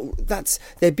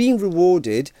they're being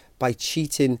rewarded by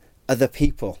cheating other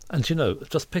people. And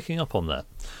just picking up on that,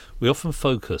 we often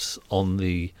focus on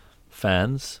the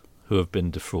fans who have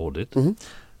been defrauded,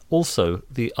 also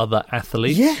the other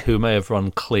athletes who may have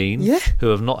run clean, who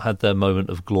have not had their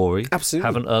moment of glory,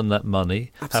 haven't earned that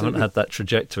money, haven't had that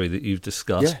trajectory that you've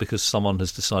discussed because someone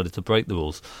has decided to break the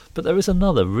rules. But there is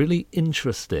another really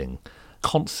interesting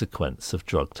consequence of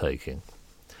drug taking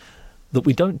that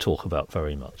we don't talk about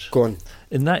very much. Go on.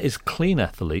 And that is clean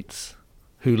athletes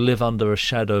who live under a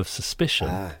shadow of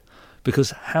suspicion.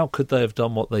 Because how could they have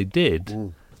done what they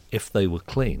did if they were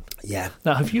clean? Yeah.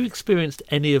 Now, have you experienced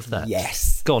any of that?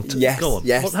 Yes. Go on. Go on.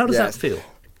 Yes. How does that feel?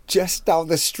 Just down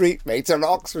the street, mate, on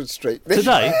Oxford Street.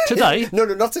 Today? No,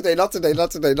 not today.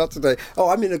 Oh,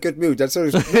 I'm in a good mood. That's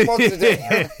always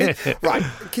today. Right.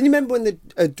 Can you remember when the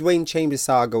Dwayne Chambers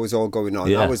saga was all going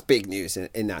on? That was big news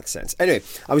in that sense. Anyway,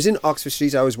 I was in Oxford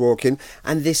Street, I was walking,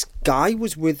 and this guy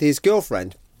was with his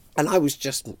girlfriend. And I was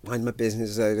just mind my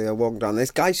business. I walked down. This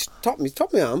guy stopped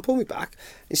me arm, pulled me back.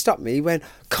 He stopped me. He went,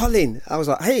 "Colin." I was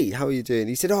like, "Hey, how are you doing?"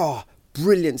 He said, "Oh,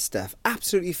 brilliant stuff.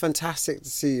 Absolutely fantastic to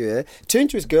see you here." Turned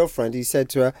to his girlfriend. He said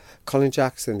to her, "Colin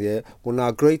Jackson here, one of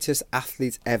our greatest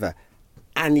athletes ever.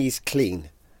 And he's clean."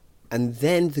 And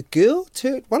then the girl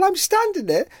turned, while I'm standing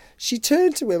there, she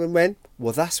turned to him and went,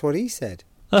 "Well, that's what he said."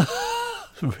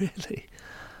 Really?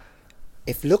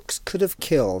 If looks could have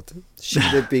killed, she would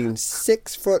have been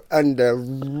 6 foot under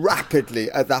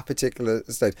rapidly at that particular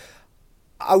stage.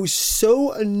 I was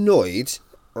so annoyed,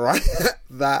 right,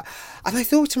 and I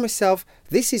thought to myself,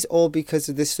 this is all because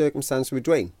of this circumstance with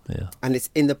Dwayne. And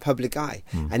it's in the public eye.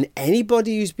 And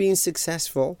anybody who's been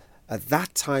successful at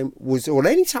that time or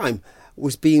any time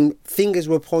was being, fingers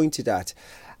were pointed at.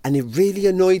 And it really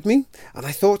annoyed me. And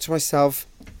I thought to myself,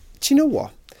 do you know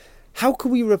what? How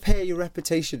can we repair your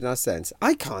reputation in that sense?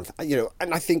 I can't,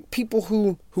 and I think people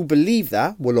who believe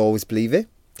that will always believe it,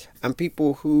 and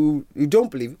people who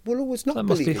don't believe it will always not believe it.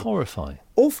 That must be horrifying.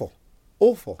 Awful.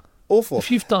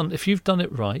 If you've done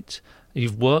it right,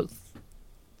 you've worked,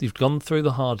 you've gone through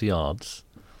the hard yards,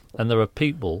 and there are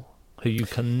people who you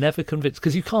can never convince,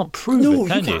 because you can't prove it,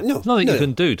 can you? There's nothing you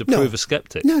can do to prove a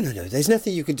skeptic. No. There's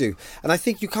nothing you can do. And I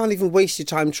think you can't even waste your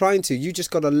time trying to. You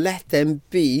just got to let them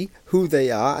be who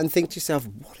they are and think to yourself,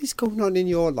 what is going on in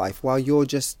your life while you're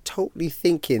just totally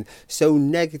thinking so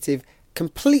negative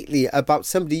completely about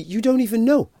somebody you don't even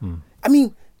know. I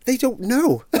mean, they don't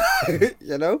know,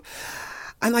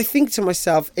 And I think to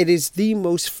myself, it is the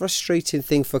most frustrating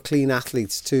thing for clean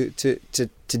athletes to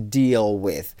deal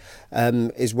with,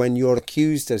 is when you're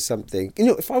accused of something.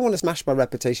 If I want to smash my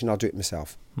reputation, I'll do it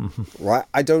myself. Right?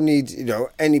 I don't need,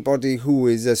 anybody who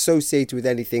is associated with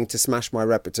anything to smash my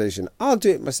reputation. I'll do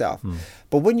it myself.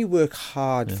 But when you work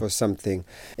hard for something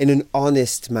in an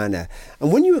honest manner,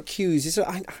 and when you accuse,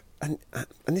 and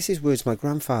this is words my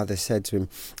grandfather said to him,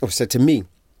 or said to me,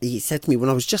 he said to me when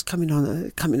I was just coming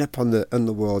up on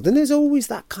the world, and there's always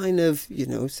that kind of,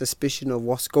 suspicion of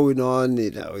what's going on,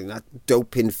 in that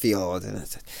doping field. And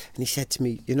he said to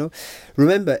me,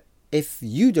 remember, if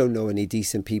you don't know any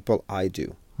decent people, I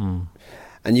do.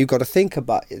 And you've got to think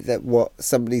about that, what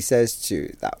somebody says to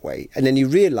you that way. And then you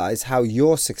realise how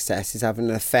your success is having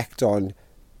an effect on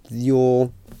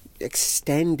your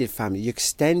extended family, your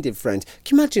extended friends.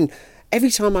 Can you imagine,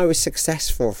 every time I was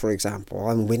successful, for example,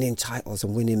 I'm winning titles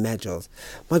and winning medals,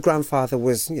 my grandfather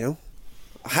was,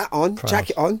 hat on, proud,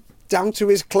 jacket on, down to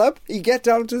his club. He'd get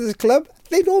down to his club,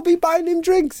 they'd all be buying him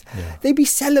drinks. Yeah. They'd be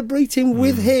celebrating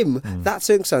with him that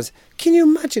circumstance. Can you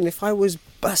imagine if I was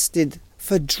busted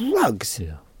for drugs?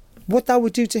 Yeah. What that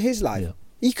would do to his life? Yeah.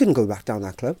 He couldn't go back down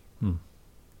that club.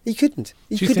 He couldn't.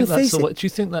 He couldn't face it. Do you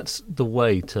think that's the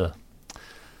way to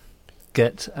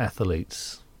get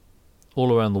athletes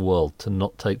all around the world to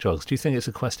not take drugs? Do you think it's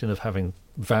a question of having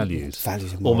values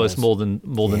almost more than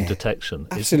detection?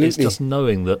 Absolutely. It's just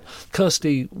knowing that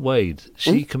Kirsty Wade,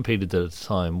 she competed at a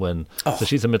time when, so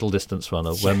she's a middle distance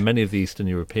runner, when many of the Eastern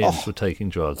Europeans were taking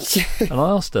drugs. And I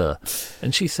asked her,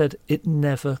 and she said, it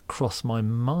never crossed my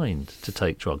mind to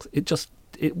take drugs.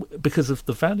 Because of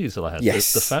the values that I had, the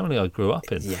family I grew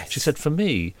up in. She said, for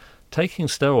me, taking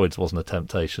steroids wasn't a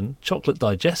temptation. Chocolate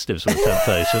digestives were a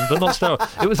temptation, but not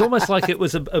steroids. It was almost like it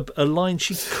was a line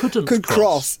she couldn't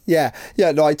cross. Yeah.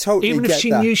 No, I totally get that. Even if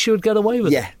she knew she would get away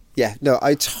with it. Yeah, no,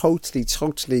 I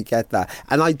totally get that.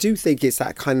 And I do think it's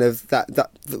that kind of,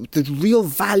 the real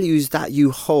values that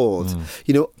you hold.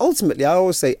 Ultimately, I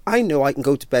always say, I know I can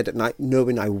go to bed at night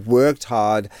knowing I worked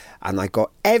hard and I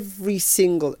got every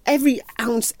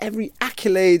ounce, every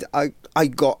accolade I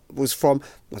got was from,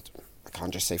 I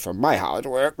can't just say from my hard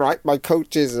work, right? My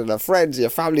coaches and the friends, your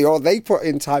family, all they put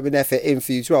in time and effort in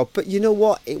for you as well. But you know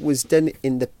what? It was done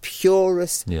in the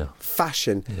purest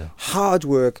fashion. Yeah. Hard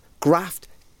work, graft,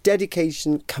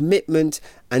 dedication, commitment,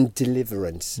 and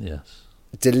deliverance. Yes.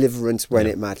 Deliverance when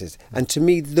it matters. And to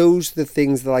me, those are the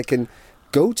things that I can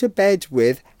go to bed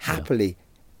with happily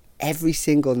every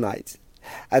single night.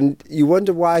 And you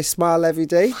wonder why I smile every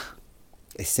day?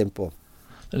 It's simple.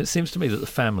 And it seems to me that the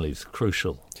family's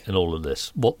crucial in all of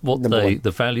this.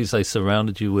 The values they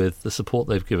surrounded you with, the support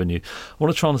they've given you. I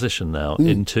want to transition now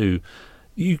into,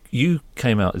 you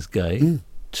came out as gay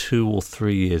 2 or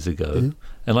 3 years ago.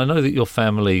 And I know that your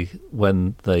family,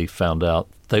 when they found out,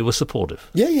 they were supportive.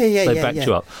 They backed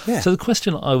you up. Yeah. So the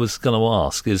question I was going to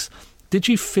ask is, did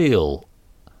you feel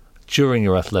during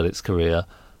your athletics career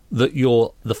that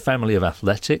the family of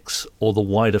athletics or the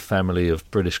wider family of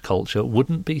British culture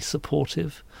wouldn't be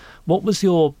supportive? What was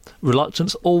your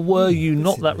reluctance, or were you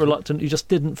not that reluctant? You just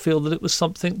didn't feel that it was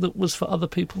something that was for other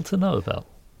people to know about?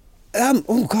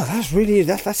 Oh God, that's really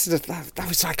that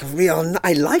was like a real.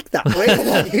 I like that way.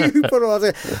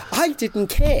 I didn't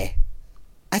care.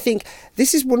 I think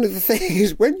this is one of the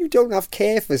things, when you don't have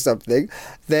care for something,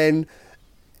 then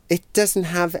it doesn't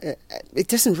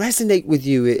resonate with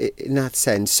you in that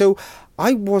sense. So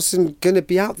I wasn't going to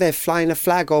be out there flying a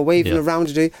flag or waving around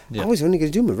it. I was only going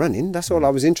to do my running. That's all I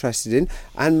was interested in.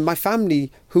 And my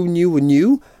family, who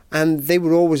knew, and they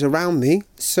were always around me.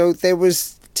 So there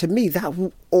was, to me,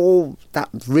 that all that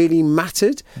really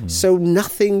mattered. So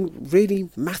nothing really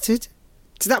mattered.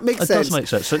 Does that make sense? It does make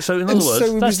sense. So in other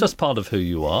words, that's just part of who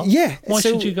you are. Yeah. Why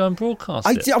should you go and broadcast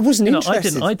it? I wasn't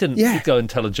interested. I didn't go and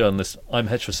tell a journalist I'm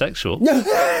heterosexual. No.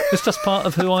 It's just part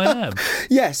of who I am.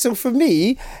 Yeah, so for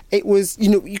me, it was,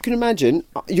 you can imagine,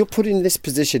 you're put in this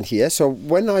position here. So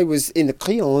when I was in the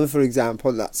Crillon, for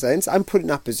example, in that sense, I'm put in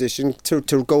that position to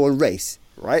go and race,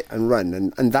 right, and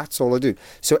run, and that's all I do.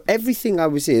 So everything I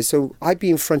was here, so I'd be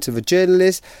in front of a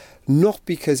journalist, not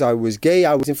because I was gay,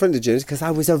 I was in front of the journalist because I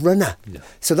was a runner. Yeah.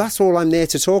 So that's all I'm there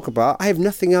to talk about. I have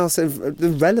nothing else of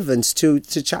relevance to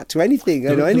chat to anything,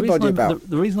 anybody about.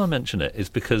 The reason I mention it is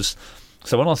because,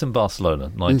 so when I was in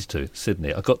Barcelona, 92,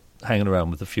 Sydney, I got hanging around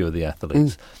with a few of the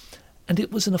athletes. And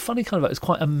it was in a funny kind of way, it was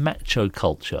quite a macho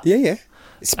culture. Yeah.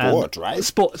 Sport, right?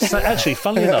 Sport. So actually,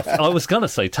 funnily enough, I was going to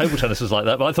say table tennis was like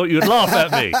that, but I thought you would laugh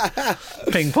at me.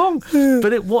 Ping pong.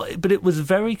 But it was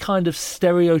very kind of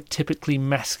stereotypically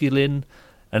masculine,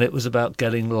 and it was about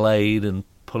getting laid and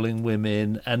pulling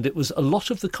women, and it was a lot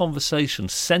of the conversation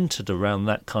centred around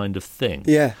that kind of thing.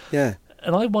 Yeah.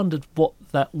 And I wondered what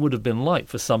that would have been like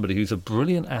for somebody who's a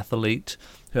brilliant athlete,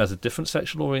 who has a different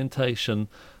sexual orientation.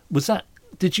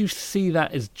 Did you see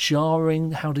that as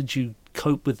jarring? How did you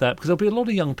cope with that? Because there'll be a lot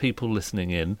of young people listening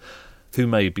in who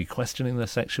may be questioning their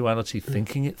sexuality,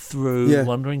 thinking it through,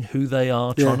 wondering who they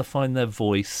are, trying to find their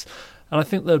voice. And I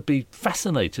think they'd be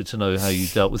fascinated to know how you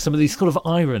dealt with some of these sort of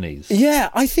ironies. Yeah,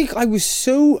 I think I was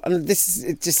so, and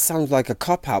it just sounds like a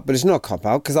cop-out, but it's not a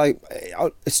cop-out, because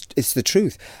it's the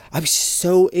truth. I was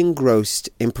so engrossed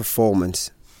in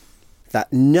performance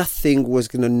that nothing was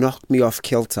going to knock me off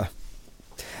kilter.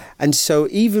 And so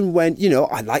even when,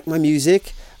 I like my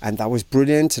music, and that was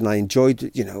brilliant, and I enjoyed,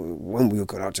 when we were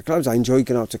going out to clubs, I enjoyed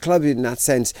going out to clubs in that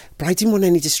sense, but I didn't want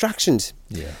any distractions.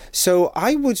 Yeah. So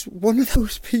I was one of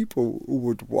those people who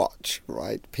would watch,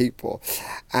 right, people,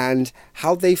 and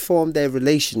how they formed their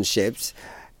relationships.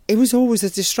 It was always a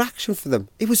distraction for them.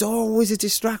 It was always a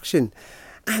distraction.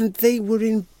 And they were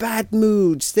in bad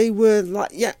moods. They were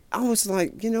like, I was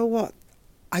like, you know what?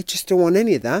 I just don't want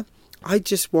any of that. I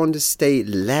just want to stay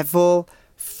level,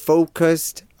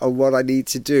 focused on what I need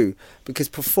to do, because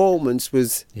performance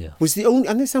was the only,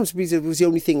 and it sounds to me it was the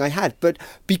only thing I had, but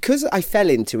because I fell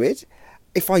into it,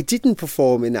 if I didn't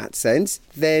perform in that sense,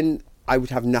 then I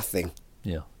would have nothing.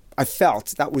 Yeah. I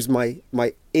felt that was my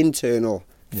internal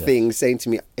thing saying to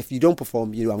me, if you don't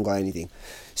perform, you haven't got anything.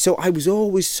 So I was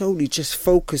always solely just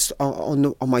focused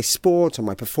on my sport, on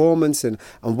my performance, and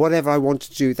whatever I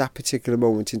wanted to do at that particular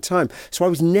moment in time. So I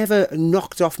was never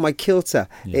knocked off my kilter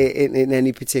in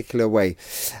any particular way.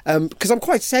 Because I'm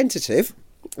quite sensitive.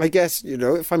 I guess,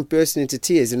 if I'm bursting into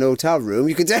tears in a hotel room,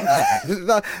 you can tell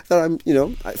that I'm,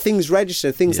 things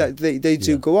register, things that they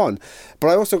do go on. But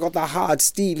I also got that hard,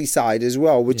 steely side as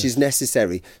well, which is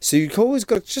necessary. So you've always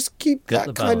got to just keep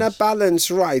that kind of balance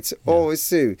right, always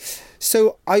do.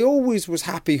 So I always was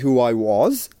happy who I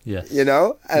was,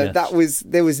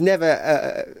 there was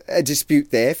never a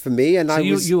dispute there for me. And so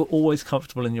you were always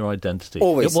comfortable in your identity.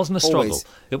 Always. It wasn't a struggle. Always.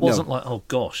 It wasn't like, oh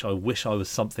gosh, I wish I was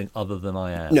something other than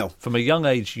I am. No. From a young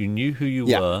age, you knew who you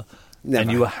were, never.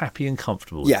 and you were happy and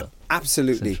comfortable with that.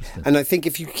 Absolutely. And I think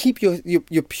if you keep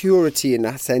your purity in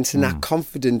that sense and that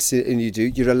confidence in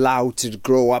you're allowed to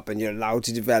grow up and you're allowed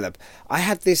to develop. I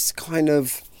had this kind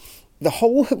of, the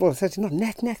whole,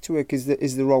 network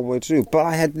is the wrong word to do, but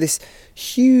I had this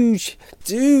huge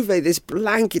duvet, this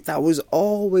blanket that was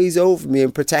always over me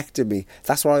and protected me.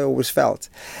 That's what I always felt.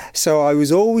 So I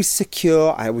was always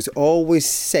secure, I was always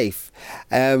safe,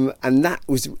 and that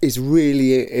is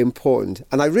really important.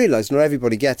 And I realised not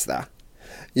everybody gets that,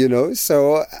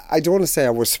 so I don't want to say I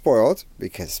was spoiled,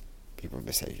 because people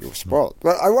may say you were spoiled,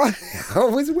 but I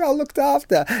was well looked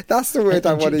after. That's the word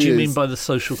I want to use. Do you mean by the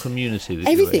social community that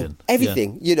everything, you were in?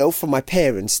 Everything, from my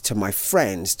parents to my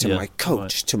friends to my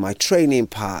coach to my training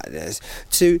partners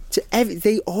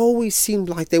they always seemed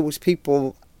like there was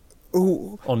people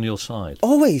who on your side.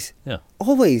 Always. Yeah.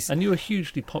 Always. And you were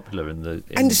hugely popular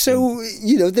so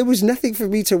there was nothing for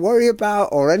me to worry about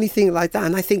or anything like that.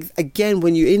 And I think, again,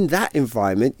 when you're in that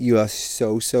environment, you are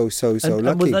so lucky.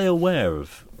 And were they aware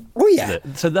of? Oh yeah,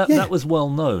 so that was well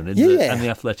known in the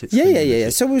athletics. Yeah.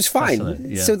 So it was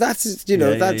fine. So that's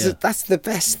that's the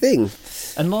best thing.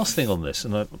 And last thing on this,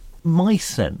 and my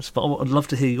sense, but I'd love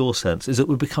to hear your sense, is that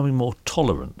we're becoming more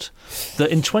tolerant. That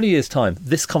in 20 years' time,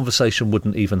 this conversation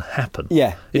wouldn't even happen.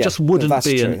 It just wouldn't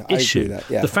be an issue.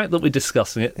 The fact that we're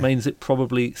discussing it means it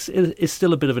probably is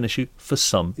still a bit of an issue for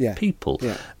some people.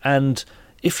 And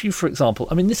if you, for example,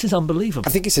 I mean, this is unbelievable.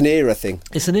 I think it's an era thing.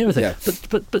 It's an era thing. Yeah.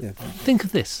 But think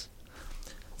of this.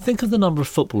 Think of the number of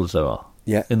footballers there are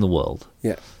in the world,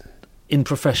 in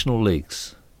professional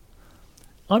leagues.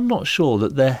 I'm not sure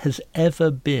that there has ever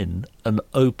been an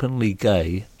openly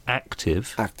gay,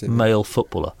 active male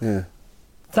footballer. Yeah.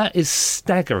 That is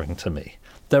staggering to me.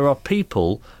 There are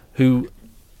people who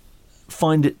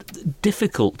find it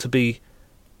difficult to be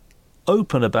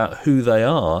open about who they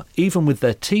are, even with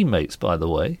their teammates, by the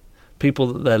way, people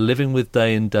that they're living with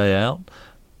day in, day out,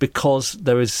 because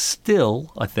there is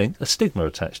still, I think, a stigma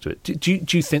attached to it. Do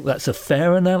you think that's a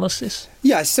fair analysis?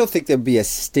 Yeah, I still think there'd be a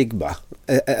stigma,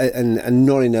 and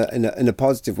not in a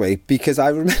positive way, because I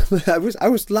remember I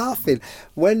was laughing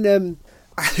when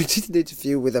I did an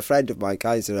interview with a friend of mine,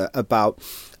 Kaiser, about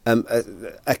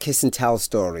a kiss and tell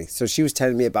story. So she was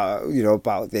telling me about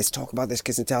talk about this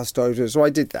kiss and tell story. So I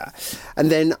did that,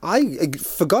 and then I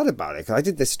forgot about it, because I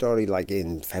did this story like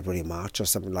in February, March or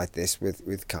something like this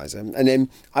with Kaiser, and then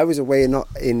I was away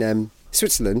in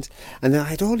Switzerland, and then I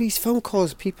had all these phone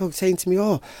calls, people saying to me,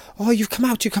 "Oh, you've come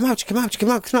out," and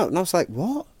I was like,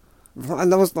 "What?"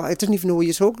 And I was like, I didn't even know what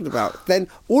you're talking about. Then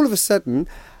all of a sudden,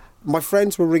 my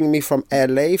friends were ringing me from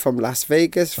LA, from Las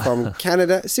Vegas, from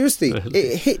Canada. Seriously, really?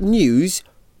 It hit news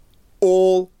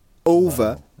all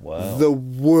over the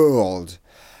world.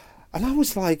 And I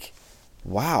was like,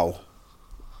 wow,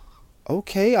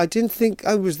 okay, I didn't think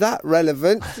I was that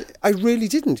relevant. I really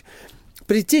didn't.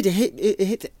 But it did. It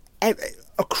hit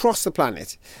across the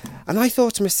planet. And I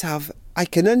thought to myself, I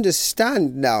can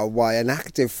understand now why an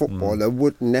active footballer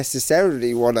wouldn't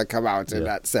necessarily want to come out in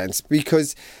that sense,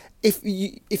 because if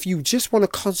you just want to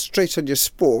concentrate on your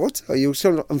sport, or you just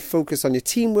want to focus on your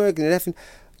teamwork and everything,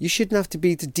 you shouldn't have to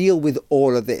deal with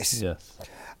all of this. Yes.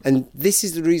 And this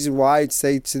is the reason why I'd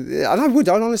say I'd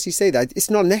honestly say that it's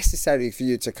not necessary for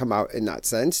you to come out in that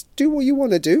sense. Do what you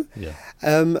want to do,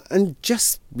 and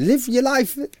just live your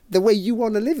life the way you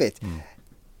want to live it.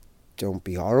 Don't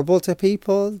be horrible to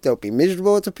people. Don't be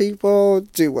miserable to people.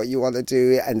 Do what you want to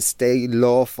do and stay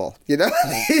lawful. These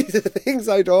are the things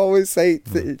I'd always say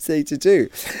to do.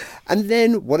 And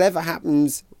then whatever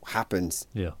happens.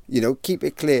 Yeah. Keep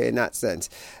it clear in that sense.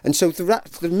 And so for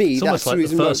me, it's that's almost like the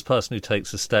reason the first person who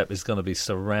takes a step is going to be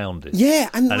surrounded. Yeah,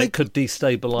 and it could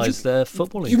destabilise their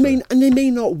footballing. And they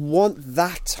may not want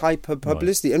that type of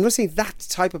publicity. Right. I'm not saying that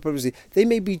type of publicity. They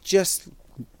may be just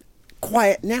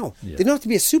quiet now. They don't have to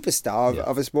be a superstar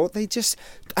of a sport. They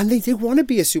want to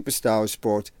be a superstar of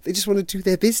sport. They just want to do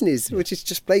their business, which is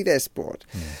just play their sport.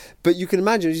 But you can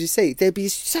imagine, as you say, there'd be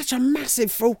such a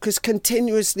massive focus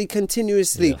continuously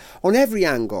on every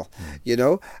angle,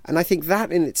 and I think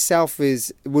that in itself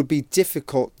would be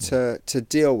difficult to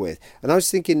deal with. And I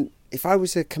was thinking, if I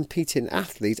was a competing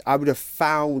athlete, I would have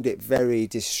found it very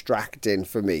distracting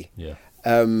for me. Yeah.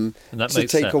 And that to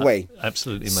take away.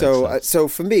 Absolutely makes sense. So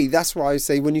for me, that's why I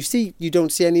say when you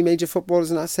don't see any major footballers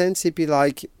in that sense, it'd be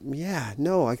like,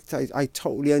 I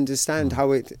totally understand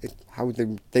how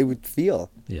they would feel.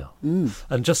 Yeah.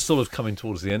 And just sort of coming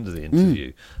towards the end of the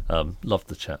interview, loved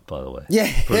the chat, by the way.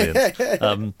 Yeah.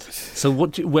 Brilliant. So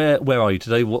where are you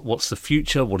today? What's the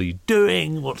future? What are you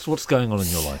doing? What's going on in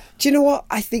your life? Do you know what?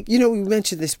 I think, we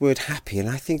mentioned this word happy, and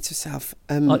I think to myself...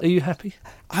 are you happy?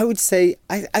 I would say,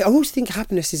 I always think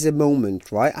happiness is a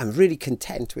moment, right? I'm really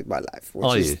content with my life.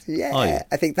 Are you? Yeah.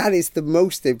 I think that is the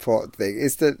most important thing,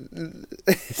 is to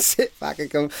sit back and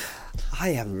go, I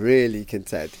am really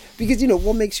content. Because,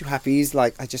 what makes you happy is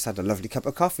like, I just had a lovely cup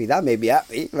of coffee. That made me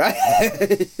happy, right?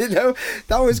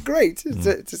 That was great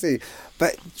to see.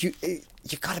 But you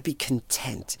got to be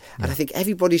content. And I think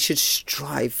everybody should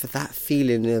strive for that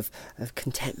feeling of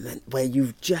contentment, where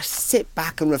you just sit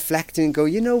back and reflect and go,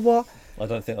 you know what? I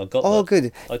don't think I've got that.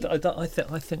 Good.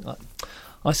 I think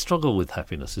I struggle with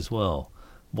happiness as well.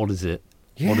 What is it?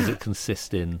 Yeah. What does it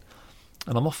consist in?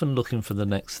 And I'm often looking for the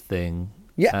next thing.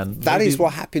 Yeah, and that is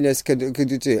what happiness could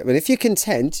do. I mean, if you're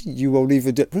content, you won't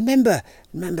even do it. Remember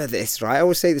this, right? I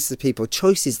always say this to people.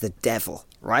 Choice is the devil,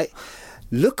 right?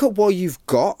 Look at what you've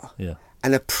got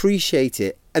and appreciate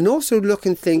it. And also look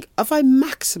and think, have I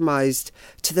maximised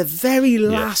to the very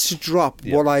last drop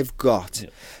what I've got?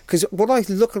 Because what I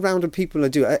look around at people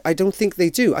and do, I don't think they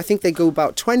do. I think they go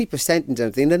about 20% into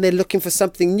everything, and then they're looking for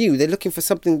something new. They're looking for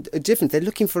something different. They're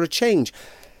looking for a change.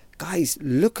 Guys,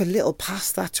 look a little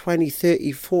past that 20,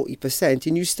 30, 40%,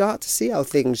 and you start to see how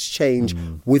things change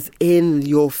within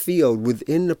your field,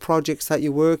 within the projects that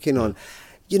you're working on.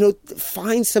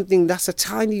 Find something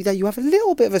that you have a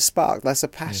little bit of a spark, that's a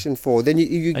passion for. Then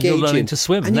you and gauge you're learning to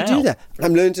swim and now. You do that.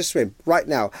 I'm learning to swim right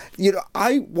now.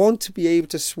 I want to be able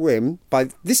to swim by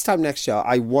this time next year.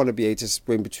 I want to be able to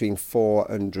swim between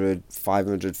 400,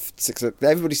 500, 600.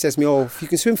 Everybody says to me, if you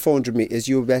can swim 400 metres,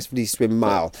 you'll best swim a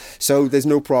mile. So there's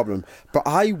no problem. But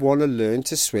I want to learn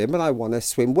to swim, and I want to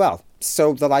swim well,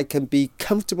 so that I can be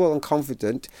comfortable and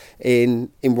confident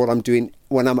in what I'm doing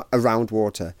when I'm around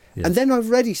water. Yes. And then I've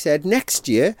already said next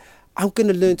year I'm going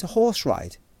to learn to horse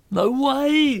ride. No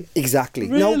way! Exactly.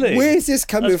 Really? Now, where's this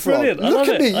coming from? Brilliant. Look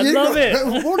at me. I love it.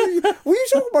 What are you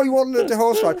talking about? You want to learn to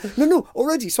horse ride? No,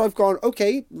 already. So I've gone,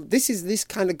 okay, this is this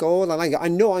kind of goal, and I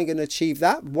know I'm going to achieve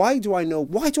that. Why do I know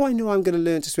I'm going to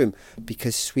learn to swim?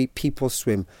 Because sweet people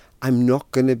swim. I'm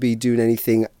not going to be doing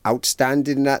anything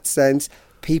outstanding in that sense.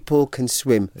 People can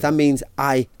swim. That means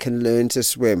I can learn to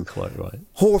swim. Quite right.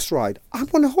 Horse ride. I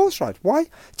want a horse ride. Why?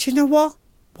 Do you know what?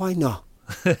 Why not?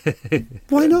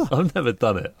 Why not? I've never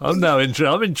done it.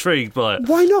 I'm intrigued by it.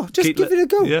 Why not? Just give it a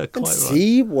go. Yeah, quite and right.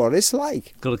 See what it's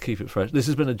like. Got to keep it fresh. This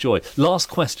has been a joy. Last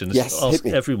question. Yes, ask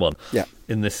everyone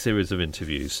in this series of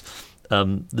interviews.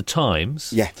 The Times,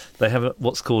 they have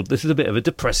what's called, this is a bit of a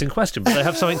depressing question, but they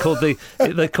have something called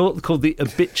the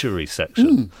obituary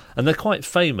section, and they're quite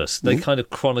famous. They kind of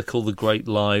chronicle the great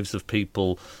lives of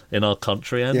people in our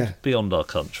country and beyond our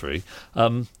country.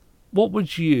 What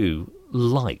would you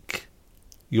like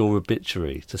your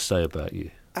obituary to say about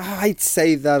you? I'd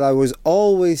say that I was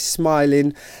always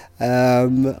smiling.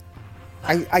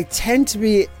 I tend to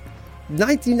be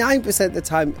 99% of the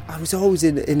time I was always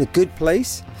in a good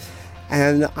place.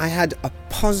 And I had a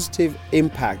positive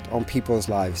impact on people's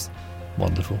lives.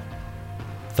 Wonderful.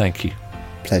 Thank you.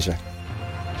 Pleasure.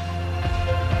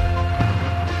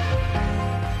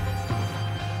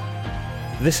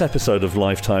 This episode of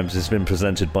Lifetimes has been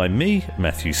presented by me,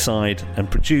 Matthew Side, and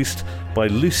produced by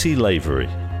Lucy Lavery.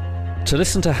 To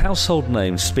listen to household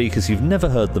names speak as you've never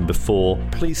heard them before,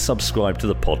 please subscribe to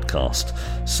the podcast.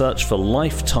 Search for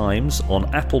Lifetimes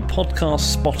on Apple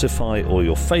Podcasts, Spotify, or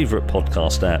your favourite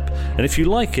podcast app. And if you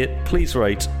like it, please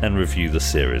rate and review the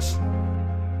series.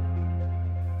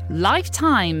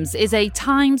 Lifetimes is a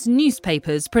Times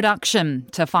newspapers production.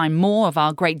 To find more of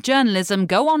our great journalism,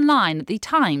 go online at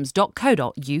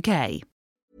thetimes.co.uk.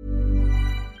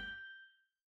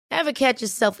 Ever catch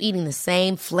yourself eating the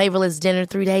same flavorless dinner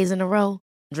 3 days in a row?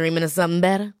 Dreaming of something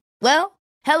better? Well,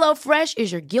 HelloFresh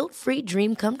is your guilt-free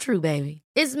dream come true, baby.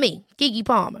 It's me, Keke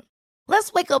Palmer.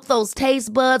 Let's wake up those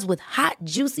taste buds with hot,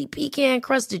 juicy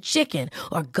pecan-crusted chicken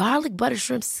or garlic butter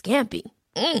shrimp scampi.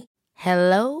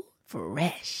 HelloFresh.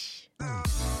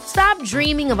 Stop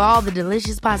dreaming of all the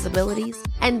delicious possibilities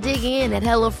and dig in at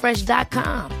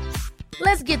HelloFresh.com.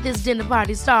 Let's get this dinner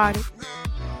party started.